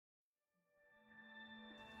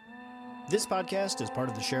This podcast is part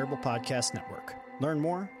of the Shareable Podcast Network. Learn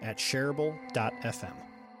more at shareable.fm.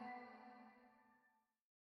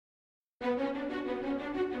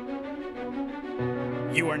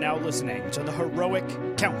 You are now listening to the Heroic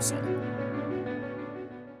Council.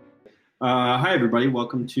 Hi, everybody.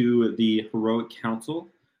 Welcome to the Heroic Council.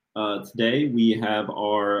 Today we have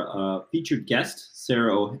our featured guest,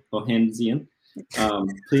 Sarah Ohanesian.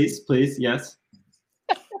 Please, yes.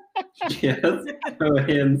 Yes,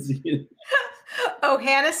 Ohanesian.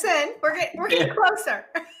 Ohanesian. We're getting closer.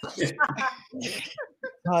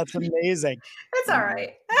 Oh, it's amazing. It's all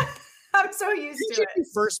right. I'm so used to it. Did you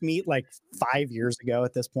first meet like 5 years ago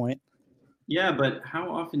at this point? Yeah, but how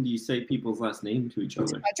often do you say people's last name to each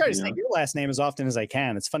other? I try to say your last name as often as I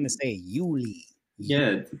can. It's fun to say Yuli.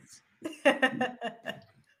 Yeah.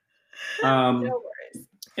 No worries.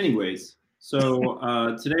 Anyways,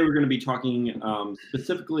 so today we're going to be talking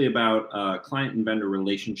specifically about client and vendor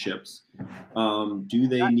relationships. Do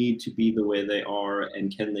they need to be the way they are,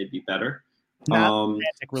 and can they be better? Not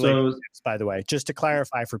romantic relationships, by the way. Just to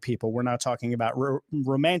clarify for people, we're not talking about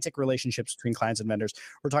romantic relationships between clients and vendors.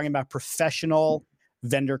 We're talking about professional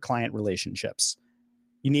vendor-client relationships.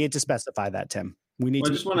 You need to specify that, Tim.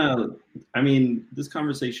 This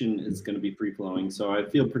conversation is going to be free-flowing, so I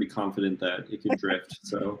feel pretty confident that it can drift.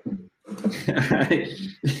 So,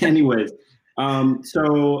 anyways,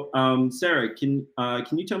 Sarah, can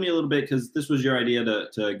you tell me a little bit, because this was your idea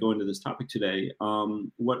to go into this topic today,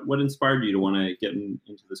 what inspired you to want to get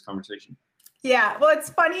into this conversation? Yeah, well,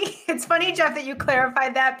 it's funny, Jeff, that you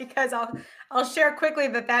clarified that, because I'll share quickly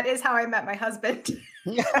that is how I met my husband.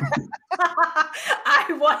 I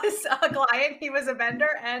was a client, he was a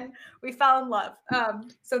vendor, and we fell in love.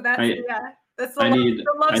 So that's the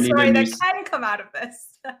love story that can come out of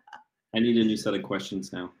this. I need a new set of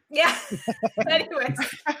questions now. Yeah. Anyways,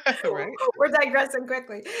 right. We're digressing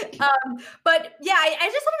quickly. But yeah, I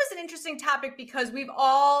just thought it was an interesting topic, because we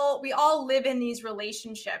all live in these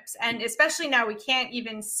relationships, and especially now we can't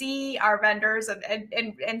even see our vendors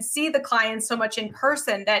and see the clients so much in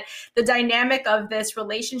person, that the dynamic of this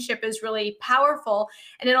relationship is really powerful.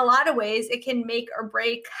 And in a lot of ways, it can make or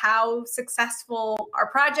break how successful our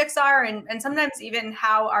projects are, and sometimes even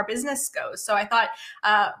how our business goes. So I thought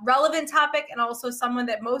relevant topic, and also someone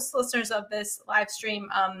that most listeners of this live stream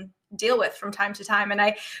deal with from time to time. And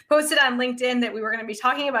I posted on LinkedIn that we were going to be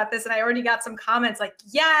talking about this, and I already got some comments like,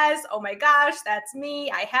 yes, oh my gosh, that's me.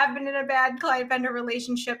 I have been in a bad client-vendor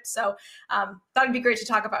relationship. So thought it'd be great to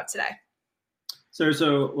talk about today. So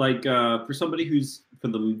for somebody who's, for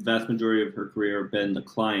the vast majority of her career, been the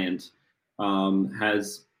client,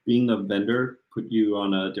 has being a vendor put you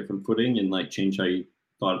on a different footing and changed how you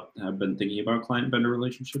have been thinking about client-vendor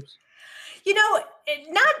relationships?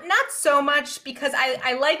 Not so much, because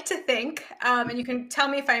I like to think, and you can tell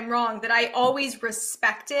me if I'm wrong, that I always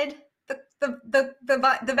respected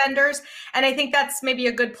the vendors. And I think that's maybe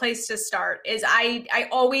a good place to start, is I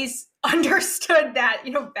always understood that,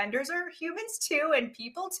 vendors are humans too, and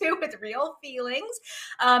people too, with real feelings.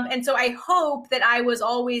 And so I hope that I was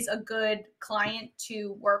always a good client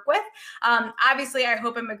to work with. Obviously, I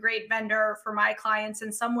hope I'm a great vendor for my clients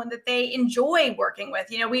and someone that they enjoy working with.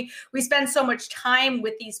 We spend so much time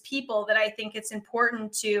with these people that I think it's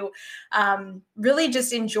important to really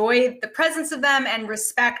just enjoy the presence of them and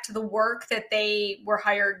respect the work that they were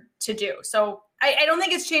hired to do. So I don't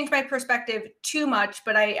think it's changed my perspective too much,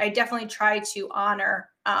 but I definitely try to honor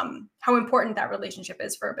how important that relationship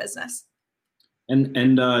is for a business.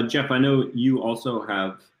 And Jeff, I know you also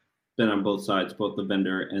have been on both sides, both the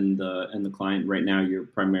vendor and the client. Right now, you're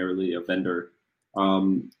primarily a vendor. How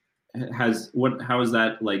has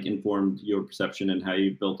that informed your perception and how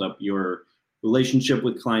you built up your relationship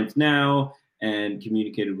with clients now and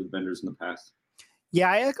communicated with vendors in the past? Yeah,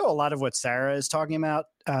 I echo a lot of what Sarah is talking about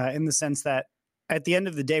in the sense that at the end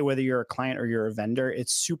of the day, whether you're a client or you're a vendor,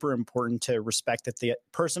 it's super important to respect that the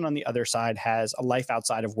person on the other side has a life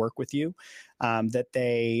outside of work with you, that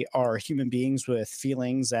they are human beings with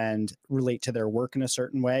feelings and relate to their work in a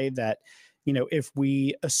certain way, that, if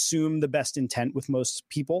we assume the best intent with most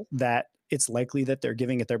people, that it's likely that they're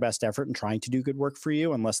giving it their best effort and trying to do good work for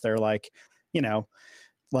you, unless they're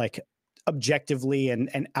objectively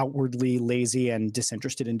and outwardly lazy and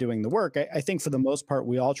disinterested in doing the work. I think for the most part,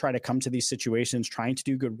 we all try to come to these situations trying to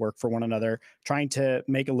do good work for one another, trying to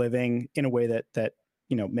make a living in a way that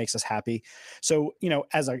makes us happy. So,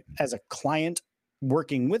 as a client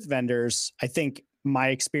working with vendors, I think my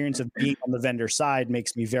experience of being on the vendor side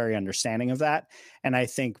makes me very understanding of that. And I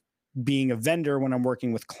think being a vendor when I'm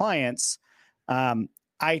working with clients,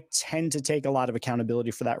 I tend to take a lot of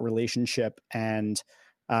accountability for that relationship and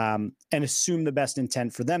and assume the best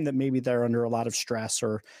intent for them, that maybe they're under a lot of stress,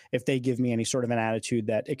 or if they give me any sort of an attitude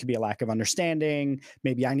that it could be a lack of understanding,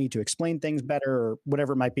 maybe I need to explain things better or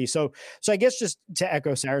whatever it might be. So I guess just to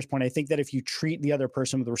echo Sarah's point, I think that if you treat the other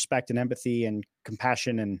person with respect and empathy and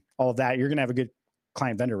compassion and all of that, you're going to have a good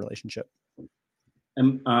client vendor relationship.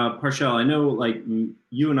 And Parshell, I know like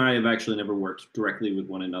you and I have actually never worked directly with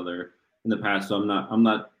one another in the past, so I'm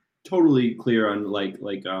not totally clear on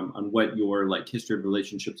on what your like history of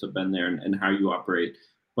relationships have been there and how you operate.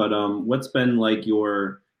 But what's been like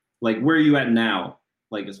your where are you at now?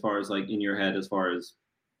 Like as far as like in your head, as far as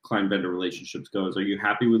client vendor relationships goes, are you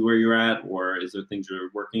happy with where you're at, or is there things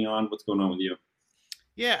you're working on? What's going on with you?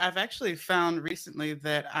 Yeah, I've actually found recently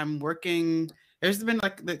that I'm working. There's been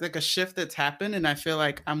like a shift that's happened, and I feel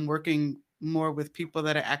like I'm working more with people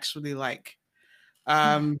that I actually like.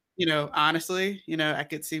 Honestly, I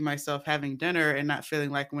could see myself having dinner and not feeling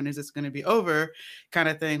like, when is this going to be over kind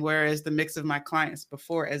of thing. Whereas the mix of my clients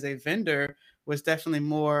before as a vendor was definitely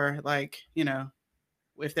more like,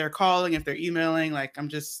 if they're calling, if they're emailing, like I'm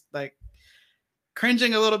just like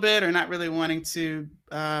cringing a little bit or not really wanting to,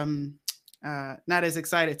 not as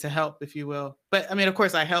excited to help, if you will. But I mean, of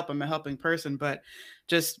course I help, I'm a helping person, but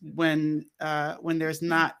just when there's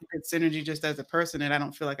not good synergy just as a person and I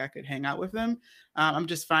don't feel like I could hang out with them, I'm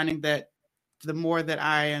just finding that the more that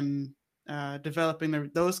I am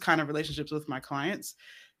developing those kind of relationships with my clients,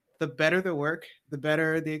 the better the work, the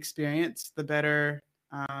better the experience, the better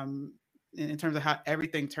in terms of how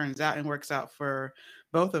everything turns out and works out for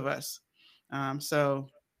both of us. So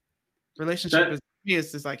relationship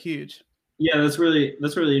is like huge. Yeah, that's really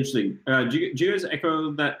interesting. Do you guys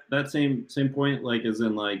echo that same point? Like, as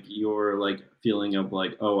in, like your like feeling of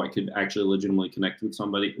like, oh, I could actually legitimately connect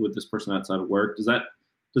with this person outside of work. Does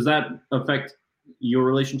that affect your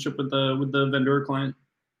relationship with the vendor or client?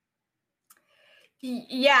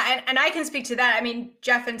 Yeah, and I can speak to that. I mean,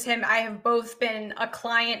 Jeff and Tim, I have both been a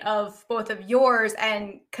client of both of yours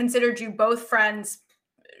and considered you both friends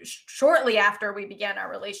shortly after we began our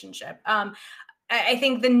relationship. I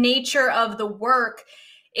think the nature of the work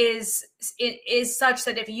is such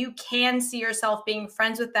that if you can see yourself being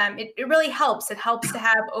friends with them, it really helps. It helps to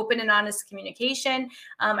have open and honest communication.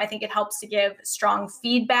 I think it helps to give strong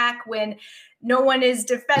feedback when no one is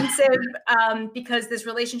defensive, because this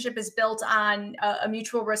relationship is built on a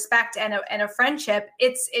mutual respect and a friendship.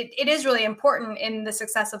 It is really important in the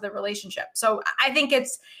success of the relationship. So I think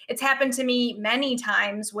it's happened to me many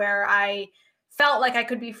times where I felt like I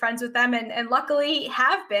could be friends with them, and luckily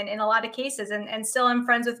have been in a lot of cases, and still am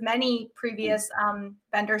friends with many previous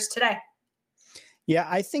vendors today. Yeah,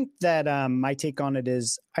 I think that my take on it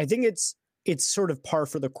is, I think it's sort of par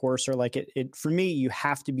for the course, or like it for me, you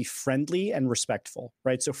have to be friendly and respectful,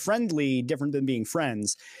 right? So friendly, different than being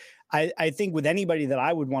friends. I think with anybody that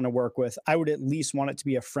I would want to work with, I would at least want it to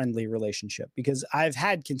be a friendly relationship, because I've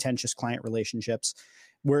had contentious client relationships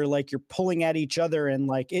where like you're pulling at each other, and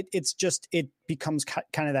like it becomes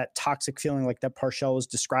kind of that toxic feeling like that Parshell was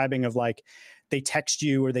describing, of like they text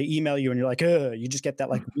you or they email you and you're like, you just get that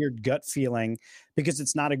like weird gut feeling, because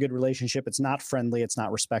it's not a good relationship. It's not friendly. It's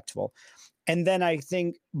not respectful. And then I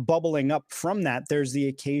think bubbling up from that, there's the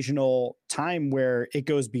occasional time where it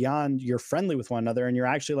goes beyond you're friendly with one another and you're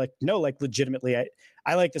actually like, no, like legitimately,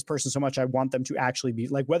 I like this person so much. I want them to actually be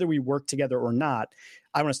like, whether we work together or not,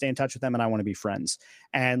 I want to stay in touch with them and I want to be friends.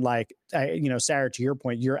 And like, Sarah, to your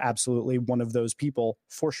point, you're absolutely one of those people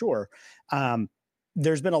for sure.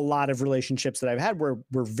 There's been a lot of relationships that I've had where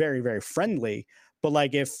we're very, very friendly, but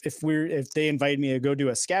like if they invited me to go do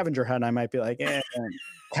a scavenger hunt, I might be like,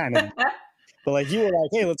 kind of. But like you were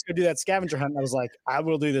like, hey, let's go do that scavenger hunt. And I was like, I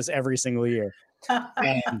will do this every single year.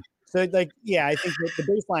 And so like, yeah, I think the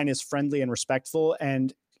baseline is friendly and respectful.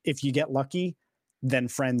 And if you get lucky, then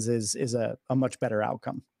friends is a much better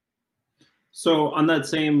outcome. So on that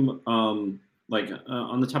same, on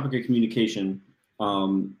the topic of communication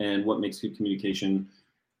and what makes good communication,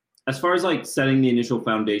 as far as like setting the initial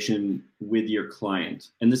foundation with your client,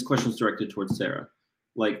 and this question is directed towards Sarah,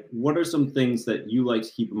 like what are some things that you like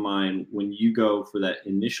to keep in mind when you go for that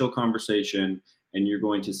initial conversation and you're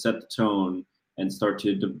going to set the tone and start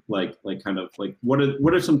to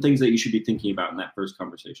what are some things that you should be thinking about in that first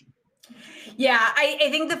conversation? Yeah, I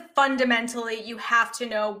think that fundamentally you have to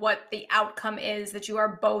know what the outcome is that you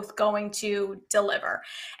are both going to deliver,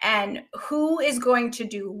 and who is going to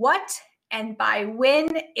do what and by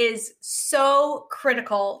when is so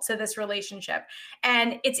critical to this relationship.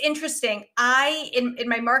 And it's interesting. In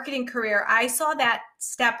my marketing career, I saw that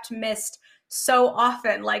step missed so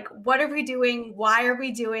often. Like, what are we doing? Why are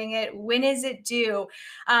we doing it? When is it due?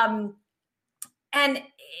 And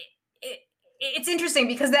it's interesting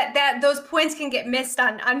because that those points can get missed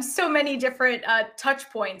on so many different touch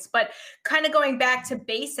points, but kind of going back to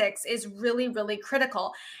basics is really, really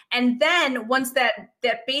critical. And then once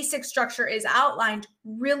that basic structure is outlined,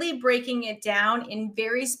 really breaking it down in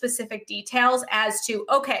very specific details as to,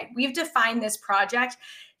 okay, we've defined this project.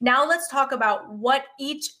 Now let's talk about what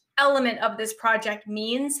each element of this project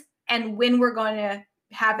means and when we're going to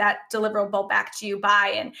have that deliverable back to you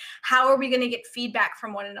by, and how are we going to get feedback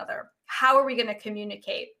from one another? How are we going to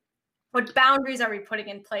communicate? What boundaries are we putting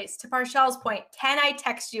in place? To Parshell's point, can I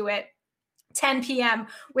text you at 10 p.m.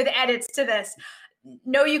 with edits to this?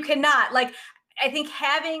 No, you cannot. Like, I think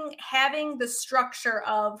having the structure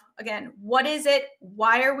of, again, what is it?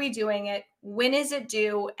 Why are we doing it? When is it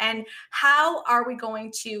due? And how are we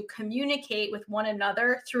going to communicate with one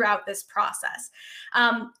another throughout this process?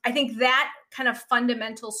 I think that kind of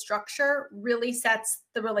fundamental structure really sets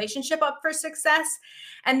the relationship up for success.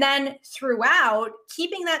 And then throughout,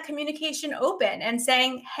 keeping that communication open and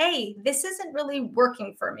saying, hey, this isn't really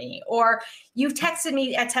working for me. Or you've texted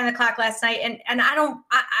me at 10 o'clock last night and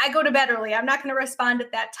I go to bed early. I'm not going to respond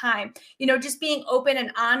at that time. Just being open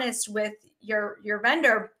and honest with your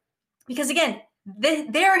vendor, because again,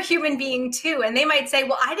 they're a human being too. And they might say,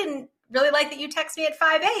 well, I didn't really like that you text me at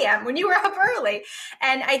 5 a.m. when you were up early.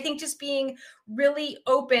 And I think just being really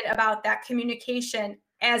open about that communication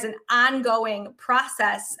as an ongoing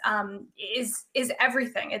process is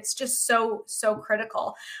everything. It's just so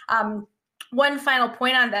critical. One final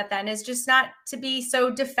point on that then is just not to be so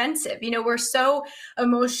defensive. We're so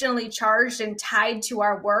emotionally charged and tied to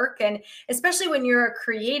our work. And especially when you're a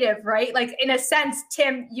creative, right? Like in a sense,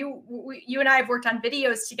 Tim, you and I have worked on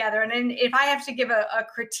videos together. And then if I have to give a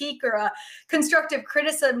critique or a constructive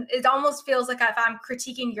criticism, it almost feels like if I'm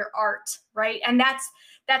critiquing your art, right? And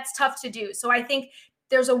that's tough to do. So I think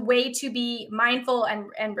there's a way to be mindful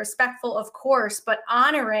and respectful, of course, but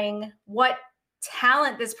honoring what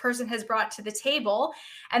talent this person has brought to the table.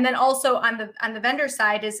 And then also on the vendor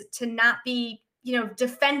side is to not be,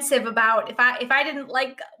 defensive about if I didn't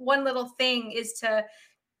like one little thing, is to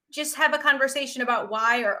just have a conversation about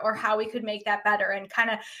why or how we could make that better, and kind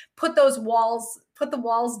of put the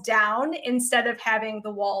walls down instead of having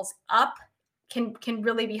the walls up can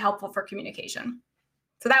really be helpful for communication.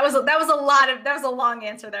 So that was a long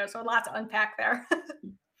answer there. So a lot to unpack there.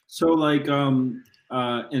 So like,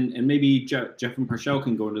 and maybe Jeff and Parshell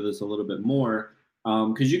can go into this a little bit more,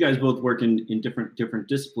 because you guys both work in different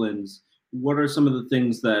disciplines. What are some of the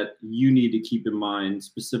things that you need to keep in mind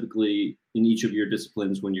specifically in each of your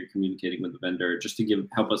disciplines when you're communicating with the vendor, just to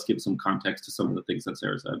help us give some context to some of the things that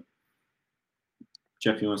Sarah said?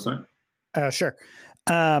 Jeff, you want to start? Sure.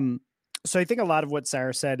 So I think a lot of what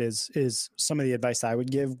Sarah said is some of the advice I would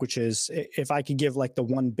give, which is, if I could give like the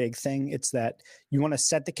one big thing, it's that you want to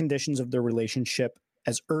set the conditions of the relationship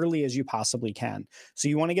as early as you possibly can. So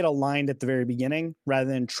you want to get aligned at the very beginning rather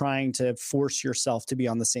than trying to force yourself to be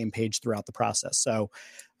on the same page throughout the process. So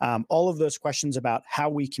all of those questions about how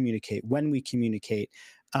we communicate, when we communicate,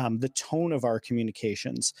 the tone of our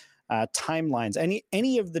communications, timelines,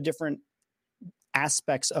 any of the different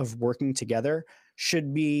aspects of working together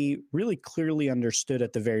should be really clearly understood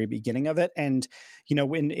at the very beginning of it. And,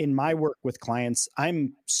 in my work with clients,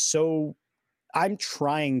 I'm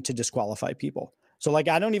trying to disqualify people. So like,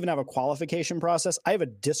 I don't even have a qualification process. I have a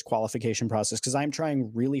disqualification process, because I'm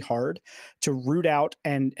trying really hard to root out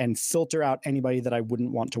and filter out anybody that I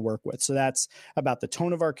wouldn't want to work with. So that's about the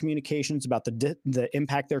tone of our communications, about the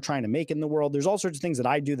impact they're trying to make in the world. There's all sorts of things that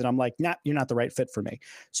I do that I'm like, nah, you're not the right fit for me.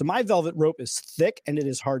 So my velvet rope is thick and it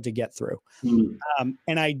is hard to get through.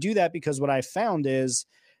 And I do that because what I found is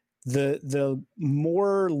the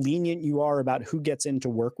more lenient you are about who gets in to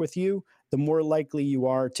work with you, the more likely you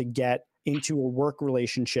are to get into a work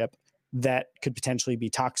relationship that could potentially be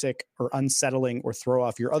toxic or unsettling or throw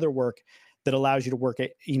off your other work that allows you to work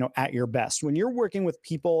at your best. When you're working with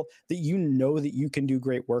people that that you can do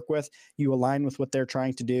great work with, you align with what they're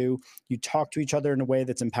trying to do, you talk to each other in a way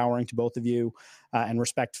that's empowering to both of you and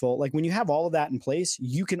respectful. Like, when you have all of that in place,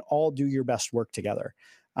 you can all do your best work together.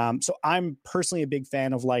 So I'm personally a big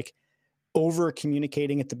fan of like over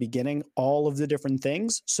communicating at the beginning, all of the different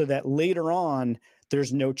things, so that later on,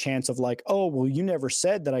 there's no chance of like, oh, well, you never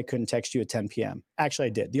said that I couldn't text you at 10 p.m. Actually,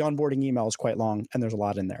 I did. The onboarding email is quite long and there's a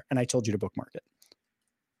lot in there. And I told you to bookmark it.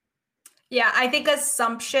 Yeah, I think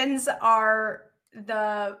assumptions are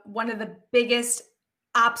one of the biggest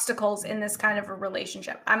obstacles in this kind of a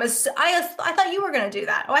relationship. I thought you were going to do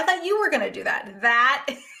that. Oh, I thought you were going to do that. That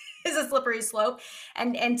is a slippery slope.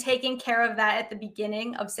 And taking care of that at the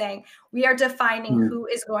beginning of saying, we are defining who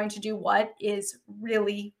is going to do what is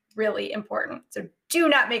really, really important. So do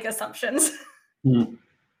not make assumptions. Hmm.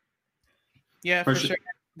 Yeah, for sure.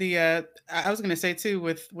 I was going to say too,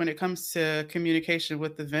 with when it comes to communication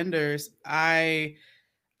with the vendors, I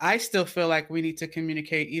still feel like we need to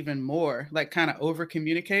communicate even more, like kind of over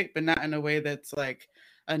communicate, but not in a way that's like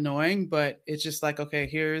annoying, but it's just like, okay,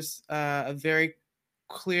 here's a very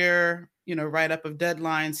clear, write up of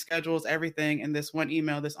deadlines, schedules, everything in this one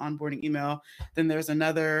email, this onboarding email. Then there's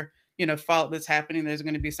another, follow up that's happening. There's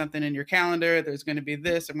going to be something in your calendar. There's going to be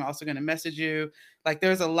this. I'm also going to message you. Like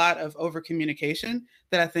there's a lot of over communication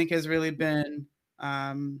that I think has really been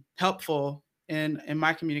helpful in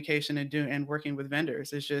my communication and working with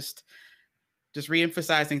vendors. Is just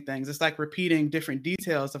reemphasizing things. It's like repeating different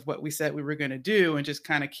details of what we said we were going to do, and just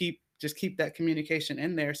kind of keep that communication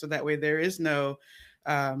in there, so that way there is no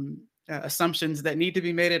assumptions that need to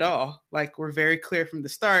be made at all. Like we're very clear from the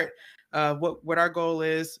start what our goal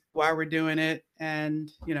is, why we're doing it,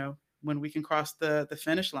 and when we can cross the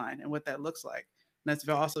finish line and what that looks like. And that's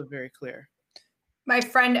also very clear. My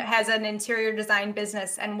friend has an interior design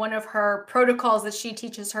business, and one of her protocols that she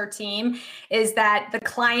teaches her team is that the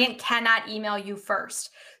client cannot email you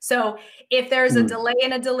first. So if there's a delay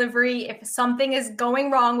in a delivery, if something is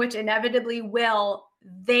going wrong, which inevitably will,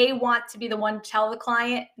 they want to be the one to tell the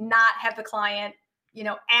client, not have the client,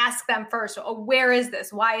 ask them first, oh, where is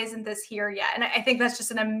this? Why isn't this here yet? And I think that's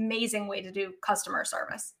just an amazing way to do customer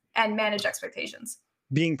service and manage expectations.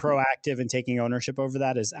 Being proactive and taking ownership over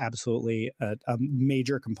that is absolutely a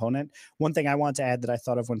major component. One thing I want to add that I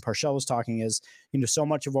thought of when Parshell was talking is, so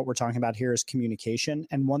much of what we're talking about here is communication.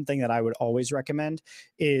 And one thing that I would always recommend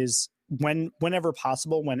is whenever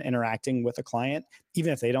possible, when interacting with a client,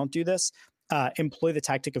 even if they don't do this, employ the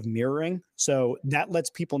tactic of mirroring. So that lets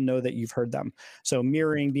people know that you've heard them. So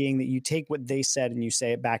mirroring being that you take what they said and you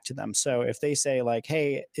say it back to them. So if they say like,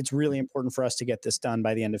 hey, it's really important for us to get this done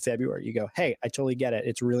by the end of February, you go, hey, I totally get it.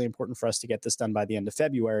 It's really important for us to get this done by the end of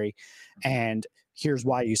February. And here's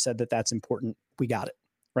why you said that that's important. We got it.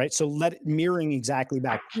 Right. So mirroring exactly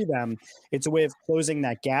back to them. It's a way of closing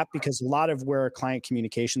that gap, because a lot of where client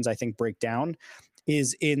communications, I think, break down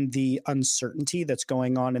is in the uncertainty that's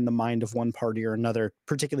going on in the mind of one party or another,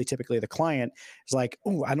 particularly typically the client is like,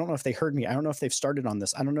 oh, I don't know if they heard me. I don't know if they've started on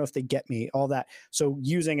this. I don't know if they get me, all that. So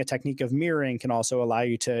using a technique of mirroring can also allow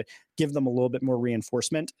you to give them a little bit more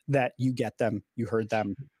reinforcement that you get them, you heard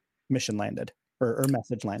them, mission landed or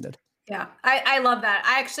message landed. Yeah, I love that.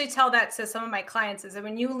 I actually tell that to some of my clients is that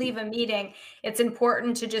when you leave a meeting, it's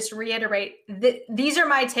important to just reiterate that these are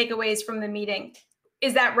my takeaways from the meeting.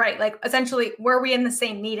 Is that right? Like essentially, were we in the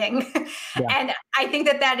same meeting? Yeah. And I think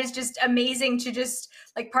that is just amazing to just,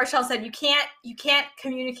 like Parshell said, you can't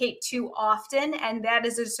communicate too often. And that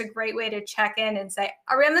is just a great way to check in and say,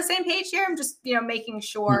 are we on the same page here? I'm just, making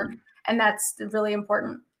sure. Mm-hmm. And that's really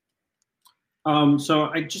important. So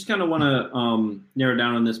I just kind of want to narrow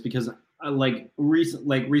down on this, because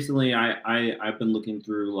recently I've been looking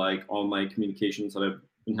through like all my communications that I've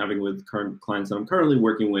been having with current clients that I'm currently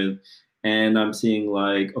working with. And I'm seeing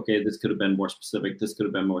like, okay, this could have been more specific. This could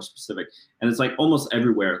have been more specific. And it's like almost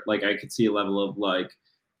everywhere. Like I could see a level of like,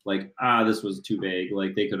 this was too vague.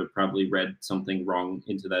 Like they could have probably read something wrong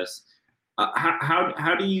into this.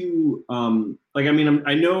 How do you,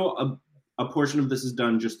 I know a portion of this is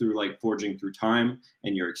done just through like forging through time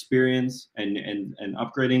and your experience and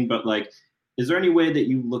upgrading. But like, is there any way that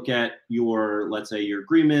you look at your, let's say your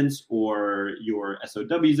agreements or your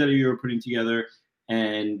SOWs that you're putting together,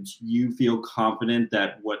 and you feel confident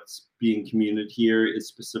that what's being communicated here is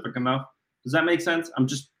specific enough? Does that make sense? I'm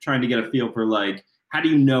just trying to get a feel for like, how do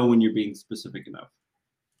you know when you're being specific enough?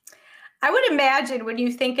 I would imagine when you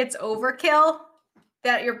think it's overkill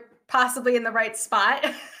that you're possibly in the right spot.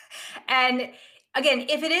 And again,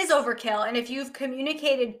 if it is overkill and if you've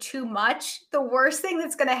communicated too much, the worst thing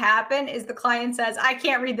that's going to happen is the client says, I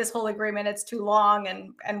can't read this whole agreement. It's too long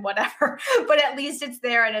and whatever, but at least it's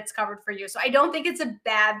there and it's covered for you. So I don't think it's a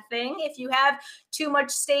bad thing if you have too much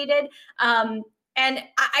stated. And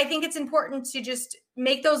I think it's important to just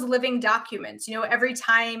make those living documents, every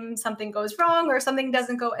time something goes wrong or something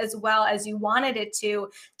doesn't go as well as you wanted it to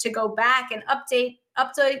go back and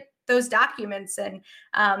update those documents. And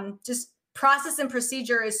just process and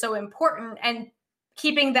procedure is so important, and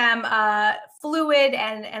keeping them fluid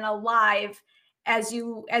and alive as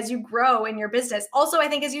you grow in your business. Also, I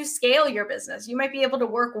think as you scale your business, you might be able to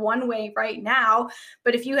work one way right now,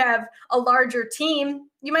 but if you have a larger team,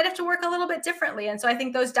 you might have to work a little bit differently. And so I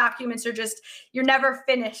think those documents are just, you're never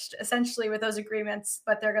finished essentially with those agreements,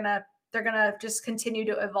 but they're gonna just continue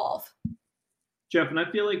to evolve. Jeff, and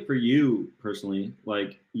I feel like for you personally,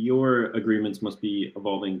 like your agreements must be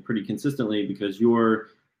evolving pretty consistently, because you're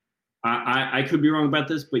I could be wrong about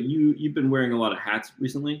this, but you've been wearing a lot of hats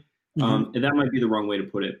recently, and that might be the wrong way to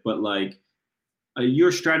put it. But like,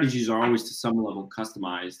 your strategies are always to some level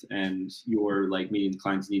customized, and you're like meeting the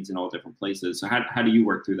client's needs in all different places. So how do you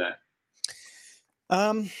work through that?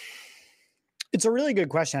 It's a really good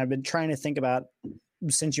question. I've been trying to think about,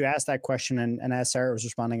 since you asked that question and as Sarah was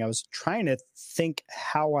responding, I was trying to think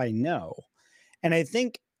how I know. And I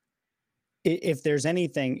think if there's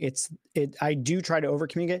anything, I do try to over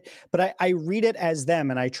communicate, but I read it as them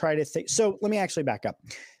and I try to think. So let me actually back up.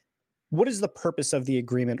 What is the purpose of the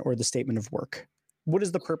agreement or the statement of work? What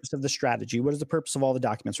is the purpose of the strategy? What is the purpose of all the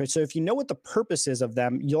documents, right? So if you know what the purpose is of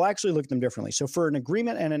them, you'll actually look at them differently. So for an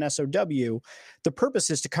agreement and an SOW, the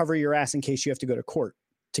purpose is to cover your ass in case you have to go to court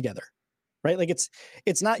together, right? Like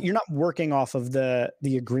it's not, you're not working off of the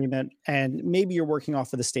agreement, and maybe you're working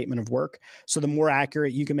off of the statement of work. So the more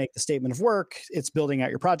accurate you can make the statement of work, it's building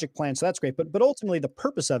out your project plan. So that's great. But ultimately the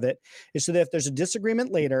purpose of it is so that if there's a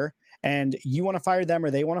disagreement later and you want to fire them or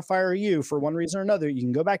they want to fire you for one reason or another, you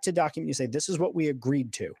can go back to the document. You say, this is what we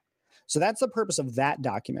agreed to. So that's the purpose of that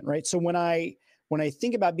document, right? So when I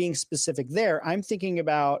think about being specific there, I'm thinking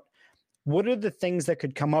about what are the things that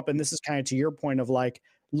could come up. And this is kind of to your point of like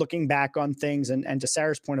looking back on things, and to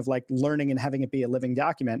Sarah's point of like learning and having it be a living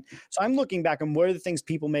document. So I'm looking back on what are the things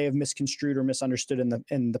people may have misconstrued or misunderstood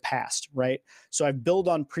in the past, right? So I've built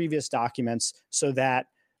on previous documents so that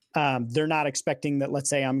they're not expecting that, let's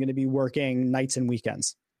say I'm going to be working nights and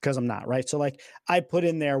weekends, because I'm not, right? So like I put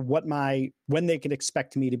in there when they could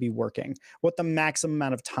expect me to be working, what the maximum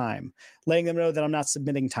amount of time, letting them know that I'm not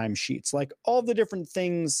submitting timesheets, like all the different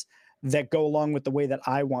things that go along with the way that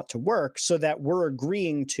I want to work, so that we're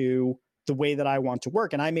agreeing to the way that I want to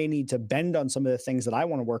work. And I may need to bend on some of the things that I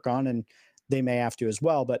want to work on, and they may have to as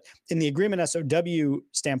well. But in the agreement SOW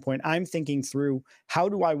standpoint, I'm thinking through, how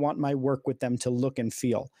do I want my work with them to look and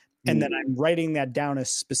feel? And then I'm writing that down as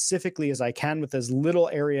specifically as I can with as little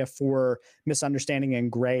area for misunderstanding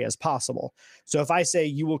and gray as possible. So if I say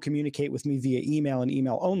you will communicate with me via email and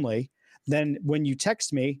email only, then when you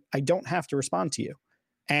text me, I don't have to respond to you.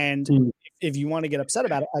 And if you want to get upset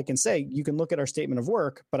about it, I can say, you can look at our statement of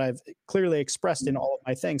work, but I've clearly expressed in all of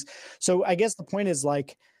my things. So I guess the point is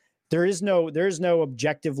like, there is no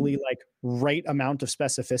objectively like right amount of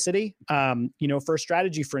specificity. For a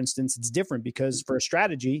strategy, for instance, it's different, because for a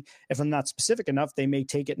strategy, if I'm not specific enough, they may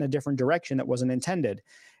take it in a different direction that wasn't intended.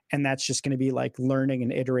 And that's just going to be like learning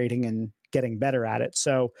and iterating and getting better at it.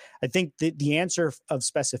 So I think the answer of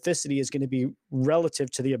specificity is going to be relative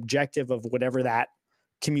to the objective of whatever that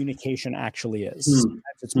communication actually is. Sometimes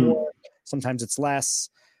it's more, sometimes it's less,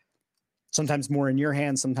 sometimes more in your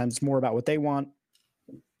hands, sometimes more about what they want.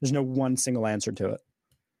 There's no one single answer to it.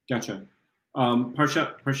 Gotcha.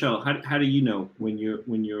 Parshell, how do you know when you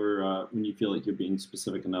feel like you're being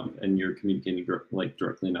specific enough and you're communicating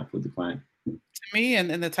directly enough with the client? To me,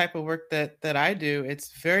 and the type of work that I do,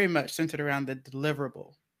 it's very much centered around the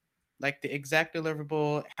deliverable, like the exact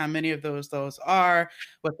deliverable, how many of those are,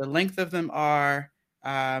 what the length of them are,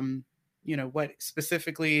 what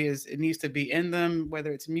specifically it needs to be in them,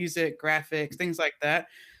 whether it's music, graphics, things like that.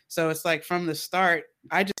 So it's like from the start,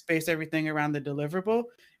 I just base everything around the deliverable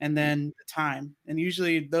and then the time. And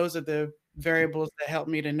usually those are the variables that help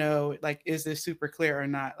me to know, like, is this super clear or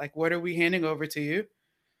not? Like, what are we handing over to you?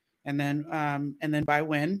 And then by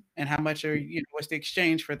when, and how much are, what's the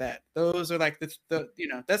exchange for that? Those are like the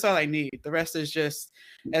that's all I need. The rest is just,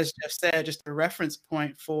 as Jeff said, just a reference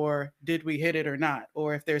point for, did we hit it or not?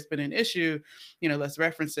 Or if there's been an issue, let's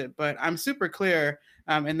reference it. But I'm super clear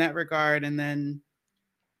in that regard. And then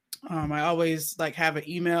I always like have an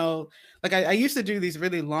email. Like I used to do these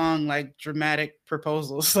really long, like dramatic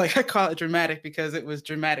proposals. Like I call it dramatic because it was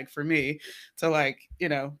dramatic for me to like,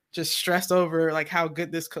 just stress over like how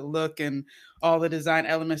good this could look and all the design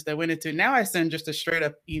elements that went into it. Now I send just a straight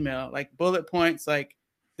up email, like bullet points, like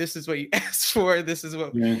this is what you asked for. This is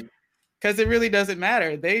what, because it really doesn't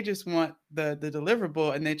matter. They just want the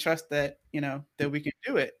deliverable, and they trust that, that we can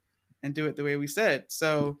do it and do it the way we said.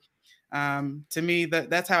 So to me,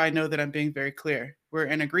 that's how I know that I'm being very clear. We're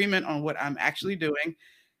in agreement on what I'm actually doing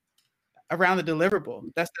around the deliverable.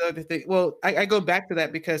 That's the other thing. Well, I go back to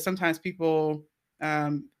that because sometimes people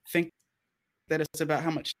think that it's about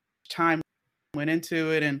how much time went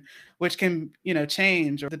into it, and which can,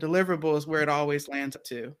 change, or the deliverable is where it always lands up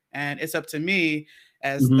to. And it's up to me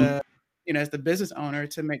as as the business owner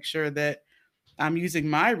to make sure that I'm using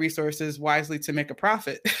my resources wisely to make a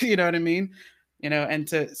profit. You know what I mean? And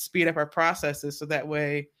to speed up our processes so that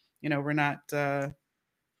way, we're not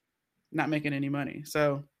making any money.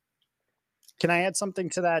 So Can I add something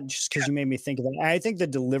to that? Just because you made me think of it. I think the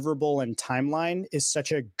deliverable and timeline is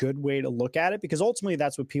such a good way to look at it, because ultimately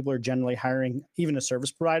that's what people are generally hiring even a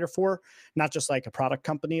service provider for, not just like a product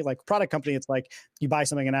company. Like product company, it's like you buy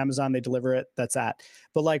something on Amazon, they deliver it, that's that.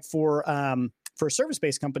 But like for a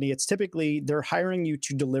service-based company, it's typically they're hiring you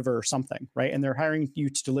to deliver something, right? And they're hiring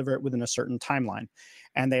you to deliver it within a certain timeline,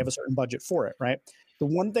 and they have a certain budget for it, right? The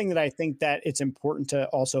one thing that I think that it's important to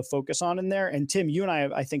also focus on in there, and Tim, you and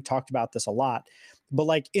I think talked about this a lot, but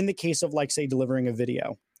like in the case of like, say, delivering a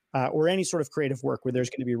video or any sort of creative work where there's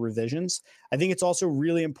going to be revisions, I think it's also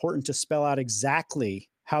really important to spell out exactly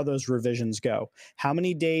how those revisions go. How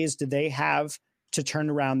many days do they have to turn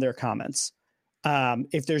around their comments?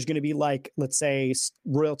 If there's going to be like, let's say,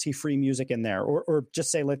 royalty-free music in there, or just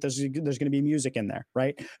say like there's going to be music in there,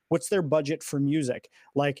 right? What's their budget for music?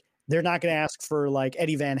 Like, they're not going to ask for like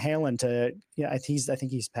Eddie Van Halen to, I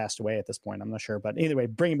think he's passed away at this point. I'm not sure, but anyway,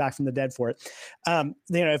 bring him back from the dead for it.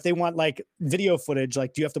 If they want like video footage,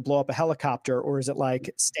 like, do you have to blow up a helicopter, or is it like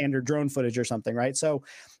standard drone footage or something, right? So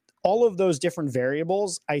all of those different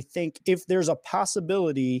variables, I think if there's a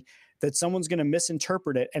possibility that someone's going to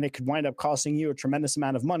misinterpret it and it could wind up costing you a tremendous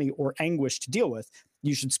amount of money or anguish to deal with,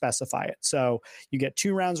 you should specify it. So you get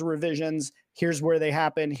 2 rounds of revisions. Here's where they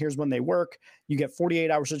happen. Here's when they work. You get 48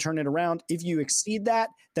 hours to turn it around. If you exceed that,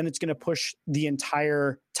 then it's going to push the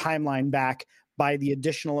entire timeline back by the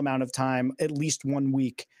additional amount of time, at least 1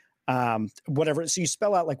 week, whatever. So you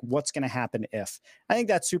spell out like what's going to happen if. I think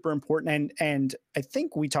that's super important. And I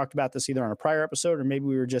think we talked about this either on a prior episode, or maybe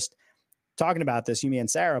we were just talking about this, you, me, and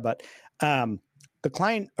Sarah, but the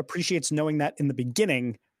client appreciates knowing that in the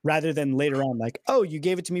beginning rather than later on, like, oh, you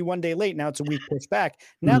gave it to me 1 day late, now it's a week pushed back.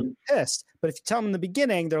 Now they're pissed. But if you tell them in the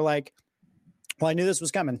beginning, they're like, well, I knew this was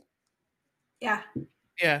coming. Yeah.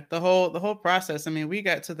 Yeah, the whole process. I mean, we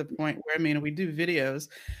got to the point where, we do videos,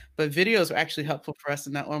 but videos are actually helpful for us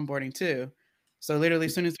in that onboarding too. So literally,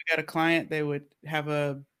 as soon as we got a client, they would have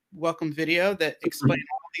a welcome video that explained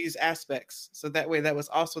all these aspects. So that way, that was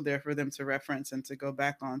also there for them to reference and to go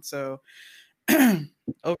back on. So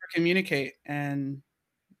over communicate, and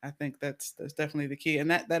I think that's definitely the key. And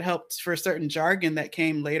that helped for certain jargon that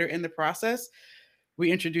came later in the process.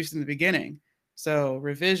 We introduced in the beginning. So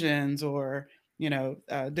revisions or,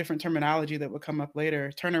 different terminology that would come up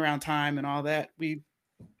later, turnaround time and all that. We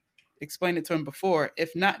explained it to them before,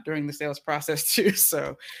 if not during the sales process too.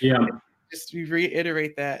 So yeah, just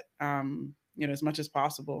reiterate that, as much as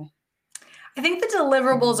possible. I think the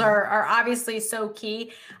deliverables are obviously so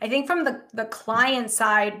key. I think from the client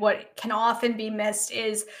side, what can often be missed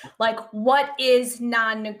is like, what is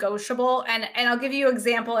non-negotiable? And I'll give you an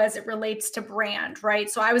example as it relates to brand, right?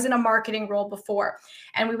 So I was in a marketing role before,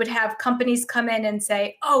 and we would have companies come in and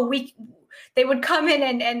say, they would come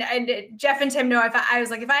in and Jeff and Tim know, if I was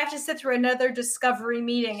like, if I have to sit through another discovery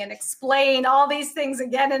meeting and explain all these things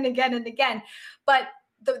again and again and again, but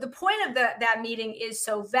the point of that meeting is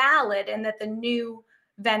so valid, and that the new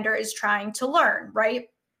vendor is trying to learn, right?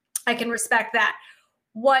 I can respect that.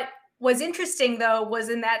 What was interesting though was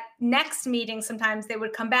in that next meeting, sometimes they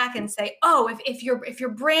would come back and say, oh, if your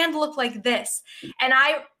brand looked like this. And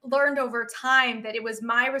I learned over time that it was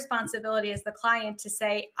my responsibility as the client to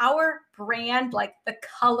say, our brand, like the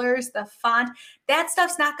colors, the font, that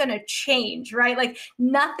stuff's not going to change, right? Like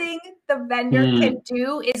nothing the vendor can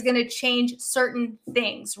do is going to change certain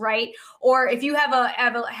things, right? Or if you have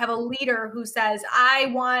a leader who says, I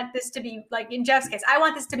want this to be, like in Jeff's case, I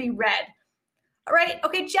want this to be red. All right.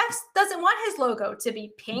 Okay. Jeff doesn't want his logo to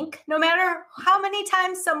be pink, no matter how many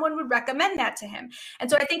times someone would recommend that to him. And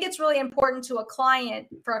so I think it's really important for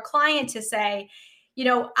a client to say,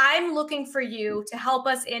 I'm looking for you to help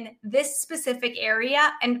us in this specific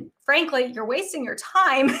area. And frankly, you're wasting your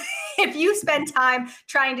time if you spend time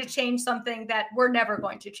trying to change something that we're never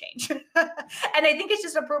going to change. And I think it's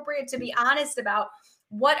just appropriate to be honest about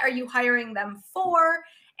what are you hiring them for,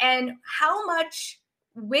 and how much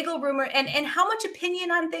wiggle room and how much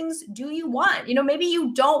opinion on things do you want? Maybe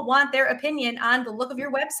you don't want their opinion on the look of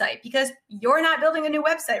your website because you're not building a new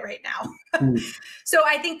website right now. So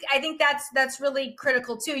I think that's really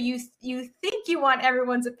critical too. You think you want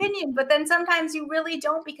everyone's opinion, but then sometimes you really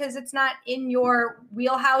don't, because it's not in your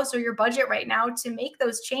wheelhouse or your budget right now to make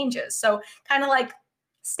those changes. So kind of like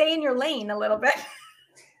stay in your lane a little bit.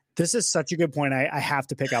 This is such a good point. I have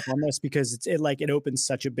to pick up on this because it opens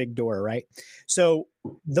such a big door, right? So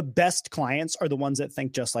the best clients are the ones that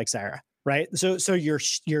think just like Sarah. right? So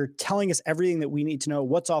you're telling us everything that we need to know.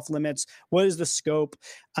 What's off limits? What is the scope?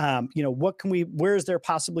 What can we? Where is there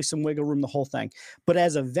possibly some wiggle room? The whole thing. But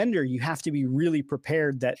as a vendor, you have to be really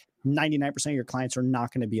prepared that 99% of your clients are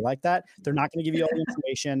not going to be like that. They're not going to give you all the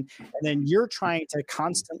information, and then you're trying to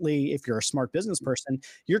constantly, if you're a smart business person,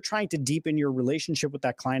 you're trying to deepen your relationship with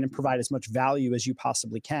that client and provide as much value as you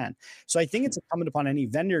possibly can. So I think it's incumbent upon any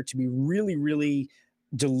vendor to be really, really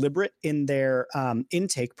deliberate in their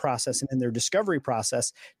intake process and in their discovery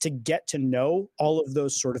process to get to know all of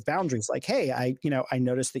those sort of boundaries. Like, hey, I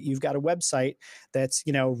noticed that you've got a website that's,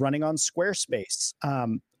 running on Squarespace.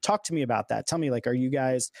 Talk to me about that. Tell me, like, are you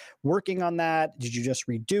guys working on that? Did you just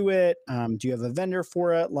redo it? Do you have a vendor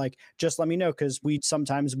for it? Like, just let me know, because we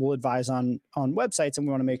sometimes will advise on websites, and we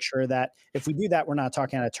want to make sure that if we do that, we're not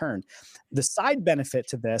talking out of turn. The side benefit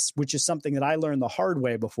to this, which is something that I learned the hard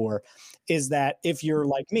way before, is that if you're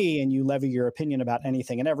like me and you levy your opinion about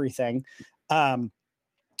anything and everything,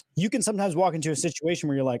 you can sometimes walk into a situation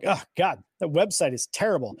where you're like, oh God, that website is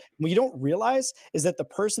terrible. What you don't realize is that the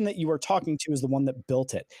person that you are talking to is the one that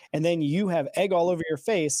built it. And then you have egg all over your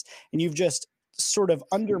face, and you've just sort of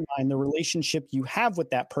undermined the relationship you have with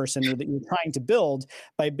that person or that you're trying to build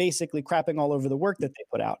by basically crapping all over the work that they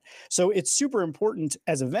put out. So it's super important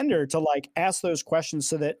as a vendor to like ask those questions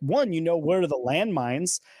so that, one, where are the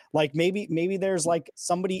landmines. Like maybe there's like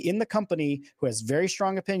somebody in the company who has very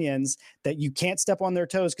strong opinions that you can't step on their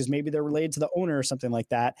toes because maybe they're related to the owner or something like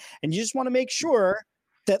that. And you just want to make sure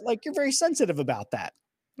that like you're very sensitive about that.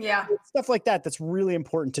 Yeah. Stuff like that. That's really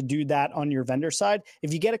important to do that on your vendor side.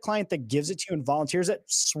 If you get a client that gives it to you and volunteers it,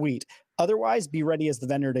 sweet. Otherwise, be ready as the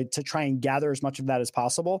vendor to try and gather as much of that as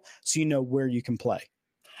possible so you know where you can play.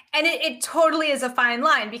 And it totally is a fine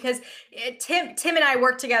line, because Tim and I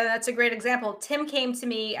worked together. That's a great example. Tim came to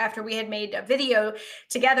me after we had made a video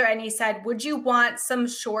together, and he said, would you want some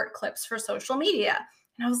short clips for social media?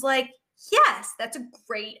 And I was like, yes, that's a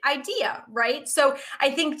great idea, right? So I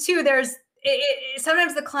think too,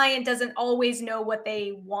 sometimes the client doesn't always know what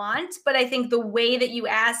they want, but I think the way that you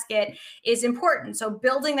ask it is important. So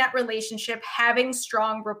building that relationship, having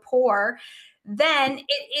strong rapport, then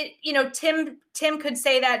Tim could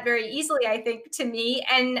say that very easily, I think, to me,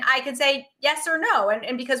 and I could say yes or no.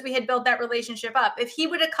 And because we had built that relationship up, if he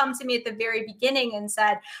would have come to me at the very beginning and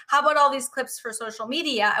said, how about all these clips for social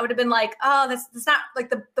media? I would have been like, oh, that's not like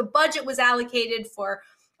the budget was allocated for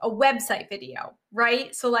a website video,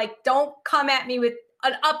 right? So like, don't come at me with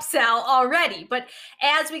an upsell already. But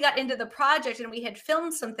as we got into the project and we had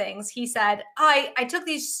filmed some things, he said, I took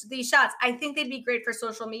these shots. I think they'd be great for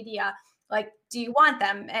social media. Like, do you want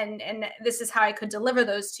them? And this is how I could deliver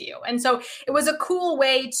those to you. And so it was a cool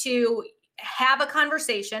way to have a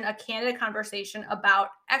conversation, a candid conversation about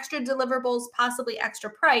extra deliverables, possibly extra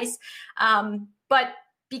price. But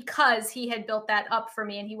because he had built that up for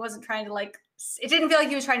me and he wasn't trying to it didn't feel like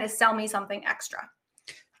he was trying to sell me something extra.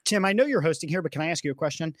 Tim, I know you're hosting here, but can I ask you a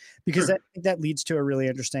question? Because sure. I think that leads to a really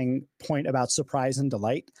interesting point about surprise and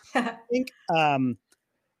delight. I think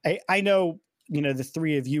I know, the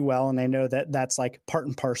three of you well, and I know that that's like part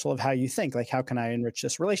and parcel of how you think, like, how can I enrich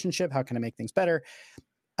this relationship? How can I make things better?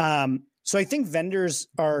 So I think vendors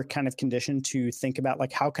are kind of conditioned to think about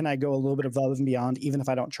like, how can I go a little bit above and beyond, even if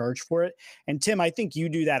I don't charge for it? And Tim, I think you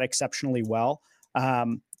do that exceptionally well.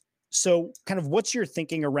 So kind of what's your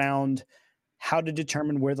thinking around how to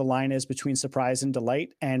determine where the line is between surprise and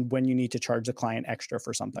delight and when you need to charge the client extra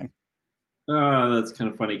for something? That's kind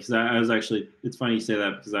of funny, because I was actually, it's funny you say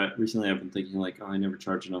that, because recently I've been thinking like, oh, I never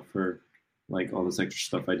charge enough for like all this extra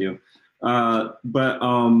stuff I do. But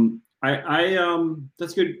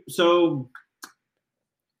that's good. So,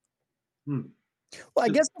 Well, I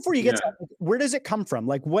guess before you get to that, where does it come from?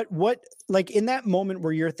 Like what, like in that moment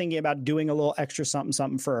where you're thinking about doing a little extra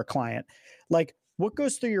something for a client, like what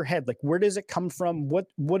goes through your head? Like, where does it come from?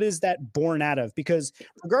 What is that born out of? Because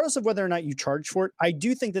regardless of whether or not you charge for it, I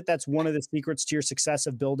do think that that's one of the secrets to your success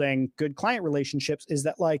of building good client relationships, is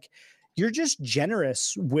that like, you're just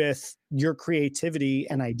generous with your creativity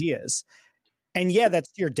and ideas. And yeah,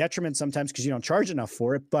 that's to your detriment sometimes because you don't charge enough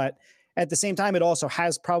for it. But at the same time, it also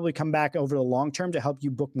has probably come back over the long term to help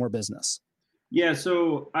you book more business. Yeah.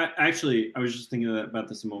 So I was just thinking about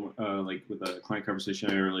this a moment, like with a client conversation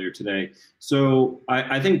I had earlier today. So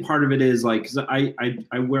I think part of it is like, because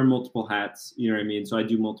I wear multiple hats, you know what I mean? So I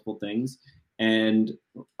do multiple things. And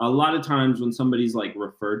a lot of times when somebody's like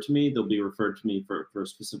referred to me, they'll be referred to me for a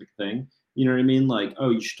specific thing. You know what I mean? Like,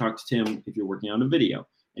 oh, you should talk to Tim if you're working on a video.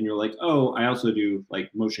 And you're like, oh, I also do like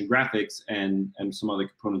motion graphics and some other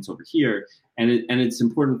components over here. And it's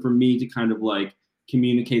important for me to kind of like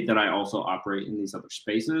communicate that I also operate in these other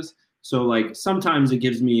spaces. So like sometimes it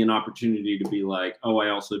gives me an opportunity to be like, oh, I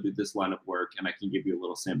also do this line of work and I can give you a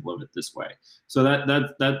little sample of it this way. So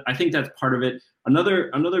that I think that's part of it.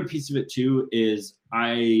 Another piece of it too is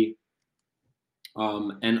and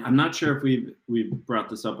I'm not sure if we've brought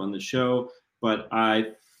this up on the show, but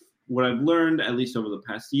what I've learned, at least over the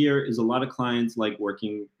past year, is a lot of clients like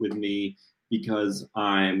working with me because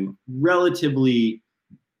I'm relatively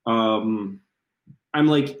I'm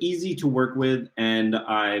like easy to work with, and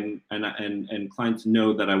and clients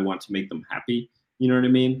know that I want to make them happy. You know what I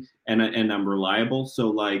mean? And I'm reliable. So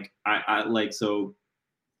like I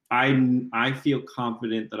feel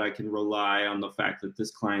confident that I can rely on the fact that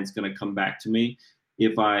this client's going to come back to me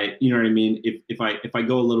if I, you know what I mean? If I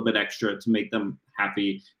go a little bit extra to make them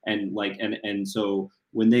happy, and like and so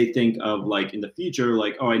when they think of like in the future,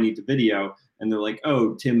 like, oh, I need the video, and they're like,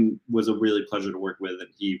 oh, Tim was a really pleasure to work with, and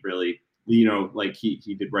he really, you know, like he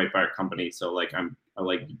did right by our company. So like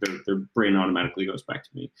their brain automatically goes back to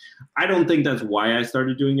me. I don't think that's why I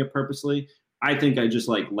started doing it purposely. I think I just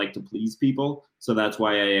like to please people. So that's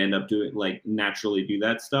why I end up doing like naturally do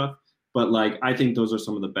that stuff. But like, I think those are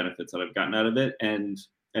some of the benefits that I've gotten out of it. And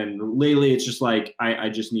lately it's just like, I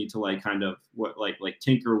just need to like kind of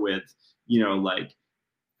tinker with, you know, like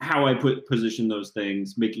how I position those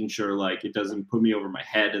things, making sure like it doesn't put me over my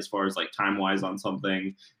head as far as like time wise on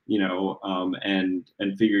something, you know, and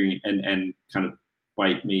figuring and kind of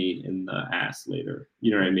bite me in the ass later.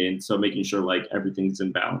 You know what I mean? So making sure like everything's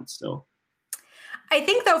in balance still. I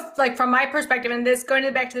think though, like from my perspective, and this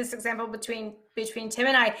going back to this example between Tim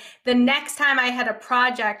and I, the next time I had a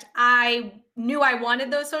project, I knew I wanted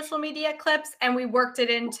those social media clips, and we worked it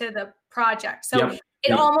into the project. So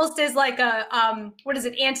it almost is like a what is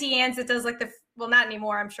it, Auntie Anne's that does like the, well, not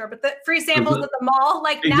anymore, I'm sure, but the free samples at the mall.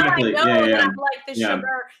 Like exactly. Now I know that I'm like the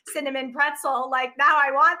sugar cinnamon pretzel. Like now I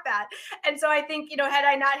want that. And so I think, you know, had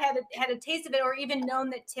I not had a taste of it, or even known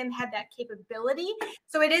that Tim had that capability.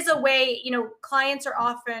 So it is a way, you know, clients are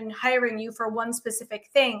often hiring you for one specific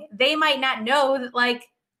thing. They might not know that like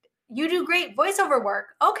you do great voiceover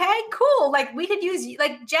work. Okay, cool. Like we could use,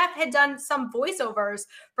 like Jeff had done some voiceovers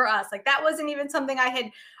for us. Like that wasn't even something I had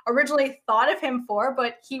originally thought of him for,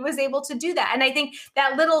 but he was able to do that. And I think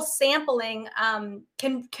that little sampling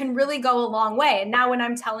can really go a long way. And now when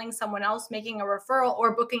I'm telling someone else, making a referral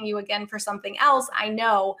or booking you again for something else, I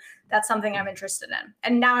know that's something I'm interested in.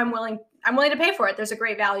 And now I'm willing to pay for it. There's a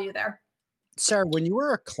great value there. Sarah, when you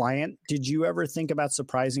were a client, did you ever think about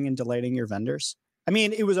surprising and delighting your vendors? I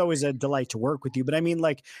mean, it was always a delight to work with you, but I mean,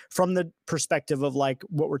 like from the perspective of like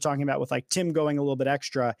what we're talking about with like Tim going a little bit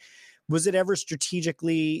extra, was it ever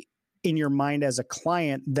strategically in your mind as a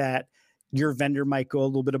client that your vendor might go a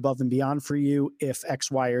little bit above and beyond for you if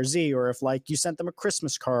X, Y, or Z, or if like you sent them a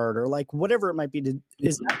Christmas card or like whatever it might be?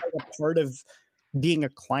 Is that like a part of being a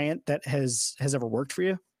client that has ever worked for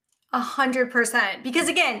you? 100%. Because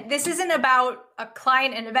again, this isn't about a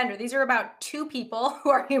client and a vendor. These are about two people who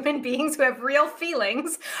are human beings who have real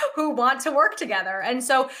feelings, who want to work together. And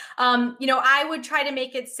so, you know, I would try to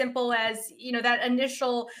make it simple as, you know, that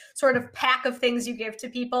initial sort of pack of things you give to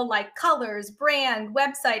people like colors, brand,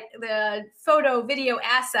 website, the photo, video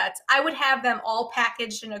assets. I would have them all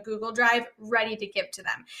packaged in a Google Drive ready to give to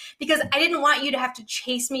them, because I didn't want you to have to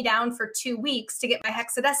chase me down for 2 weeks to get my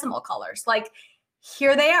hexadecimal colors. Like,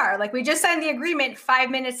 here they are. Like we just signed the agreement.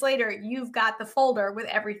 5 minutes later, you've got the folder with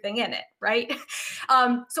everything in it, right?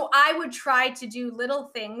 So I would try to do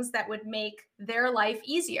little things that would make their life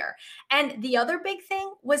easier. And the other big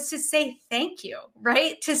thing was to say thank you,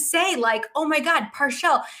 right? To say like, oh my God,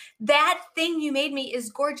 Parshell, that thing you made me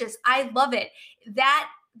is gorgeous. I love it. That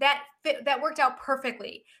worked out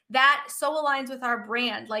perfectly. That so aligns with our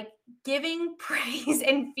brand. Like giving praise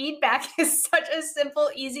and feedback is such a simple,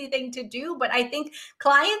 easy thing to do. But I think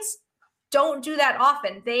clients don't do that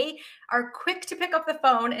often. They are quick to pick up the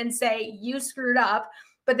phone and say, you screwed up,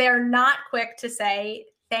 but they're not quick to say,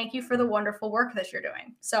 thank you for the wonderful work that you're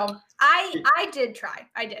doing. So I did try.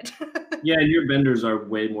 I did. Yeah, and your vendors are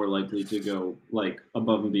way more likely to go like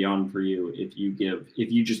above and beyond for you if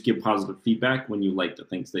you just give positive feedback when you like the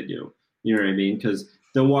things they do. You know what I mean? Because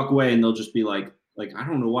they'll walk away and they'll just be like I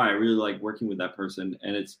don't know why I really like working with that person,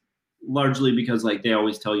 and it's largely because like they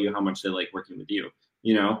always tell you how much they like working with you.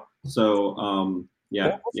 You know, so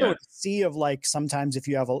yeah. Also, see of like sometimes if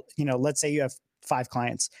you have let's say you have 5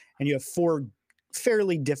 clients and you have 4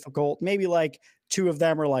 fairly difficult, maybe like 2 of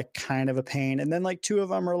them are like kind of a pain, and then like 2 of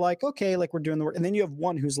them are like, okay, like we're doing the work, and then you have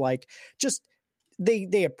one who's like just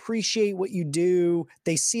they appreciate what you do.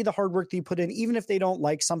 They see the hard work that you put in. Even if they don't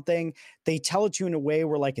like something, they tell it to you in a way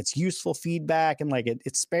where like it's useful feedback and like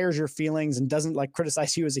it spares your feelings and doesn't like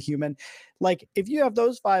criticize you as a human. Like if you have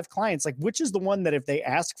those 5 clients, like which is the one that if they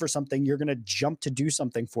ask for something, you're going to jump to do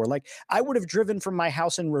something for? Like I would have driven from my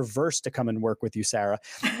house in reverse to come and work with you, Sarah.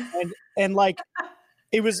 And like,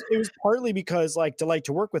 it was partly because like delight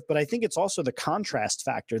to work with, but I think it's also the contrast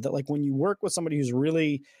factor that like when you work with somebody who's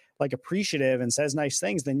really like appreciative and says nice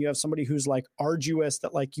things, then you have somebody who's like arduous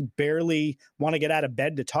that like you barely want to get out of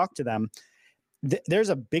bed to talk to them. There's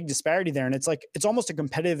a big disparity there. And it's like, it's almost a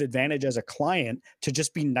competitive advantage as a client to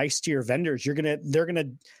just be nice to your vendors. They're going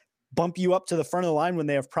to bump you up to the front of the line when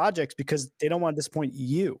they have projects because they don't want to disappoint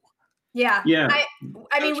you. Yeah. Yeah.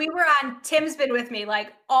 I mean, we were Tim's been with me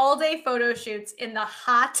like all day photo shoots in the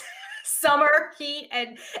hot summer heat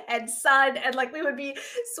and sun. And like, we would be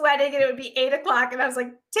sweating and it would be 8:00. And I was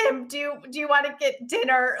like, Tim, do you want to get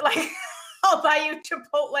dinner? Like, I'll buy you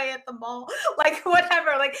Chipotle at the mall, like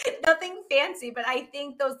whatever, like nothing fancy. But I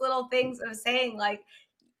think those little things of saying like,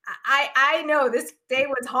 I know this day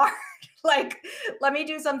was hard. Like, let me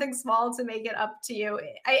do something small to make it up to you.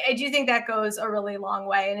 I do think that goes a really long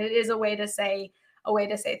way, and it is a way to say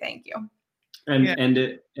thank you.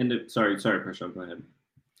 Sorry, Prashant, go ahead.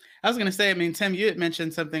 I was going to say, I mean, Tim, you had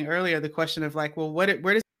mentioned something earlier, the question of like, well, where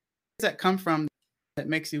does that come from that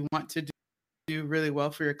makes you want to do really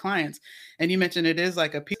well for your clients? And you mentioned it is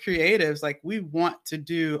like a piece of creatives, like we want to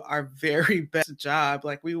do our very best job.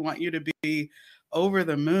 Like we want you to be over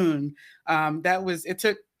the moon.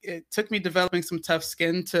 It took me developing some tough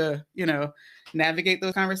skin to, navigate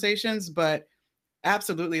those conversations, but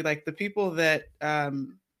absolutely like the people that,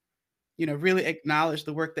 really acknowledge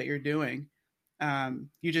the work that you're doing.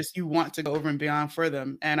 You want to go over and beyond for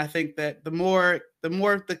them. And I think that the more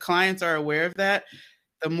the clients are aware of that,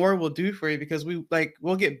 the more we'll do for you, because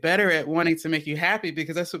we'll get better at wanting to make you happy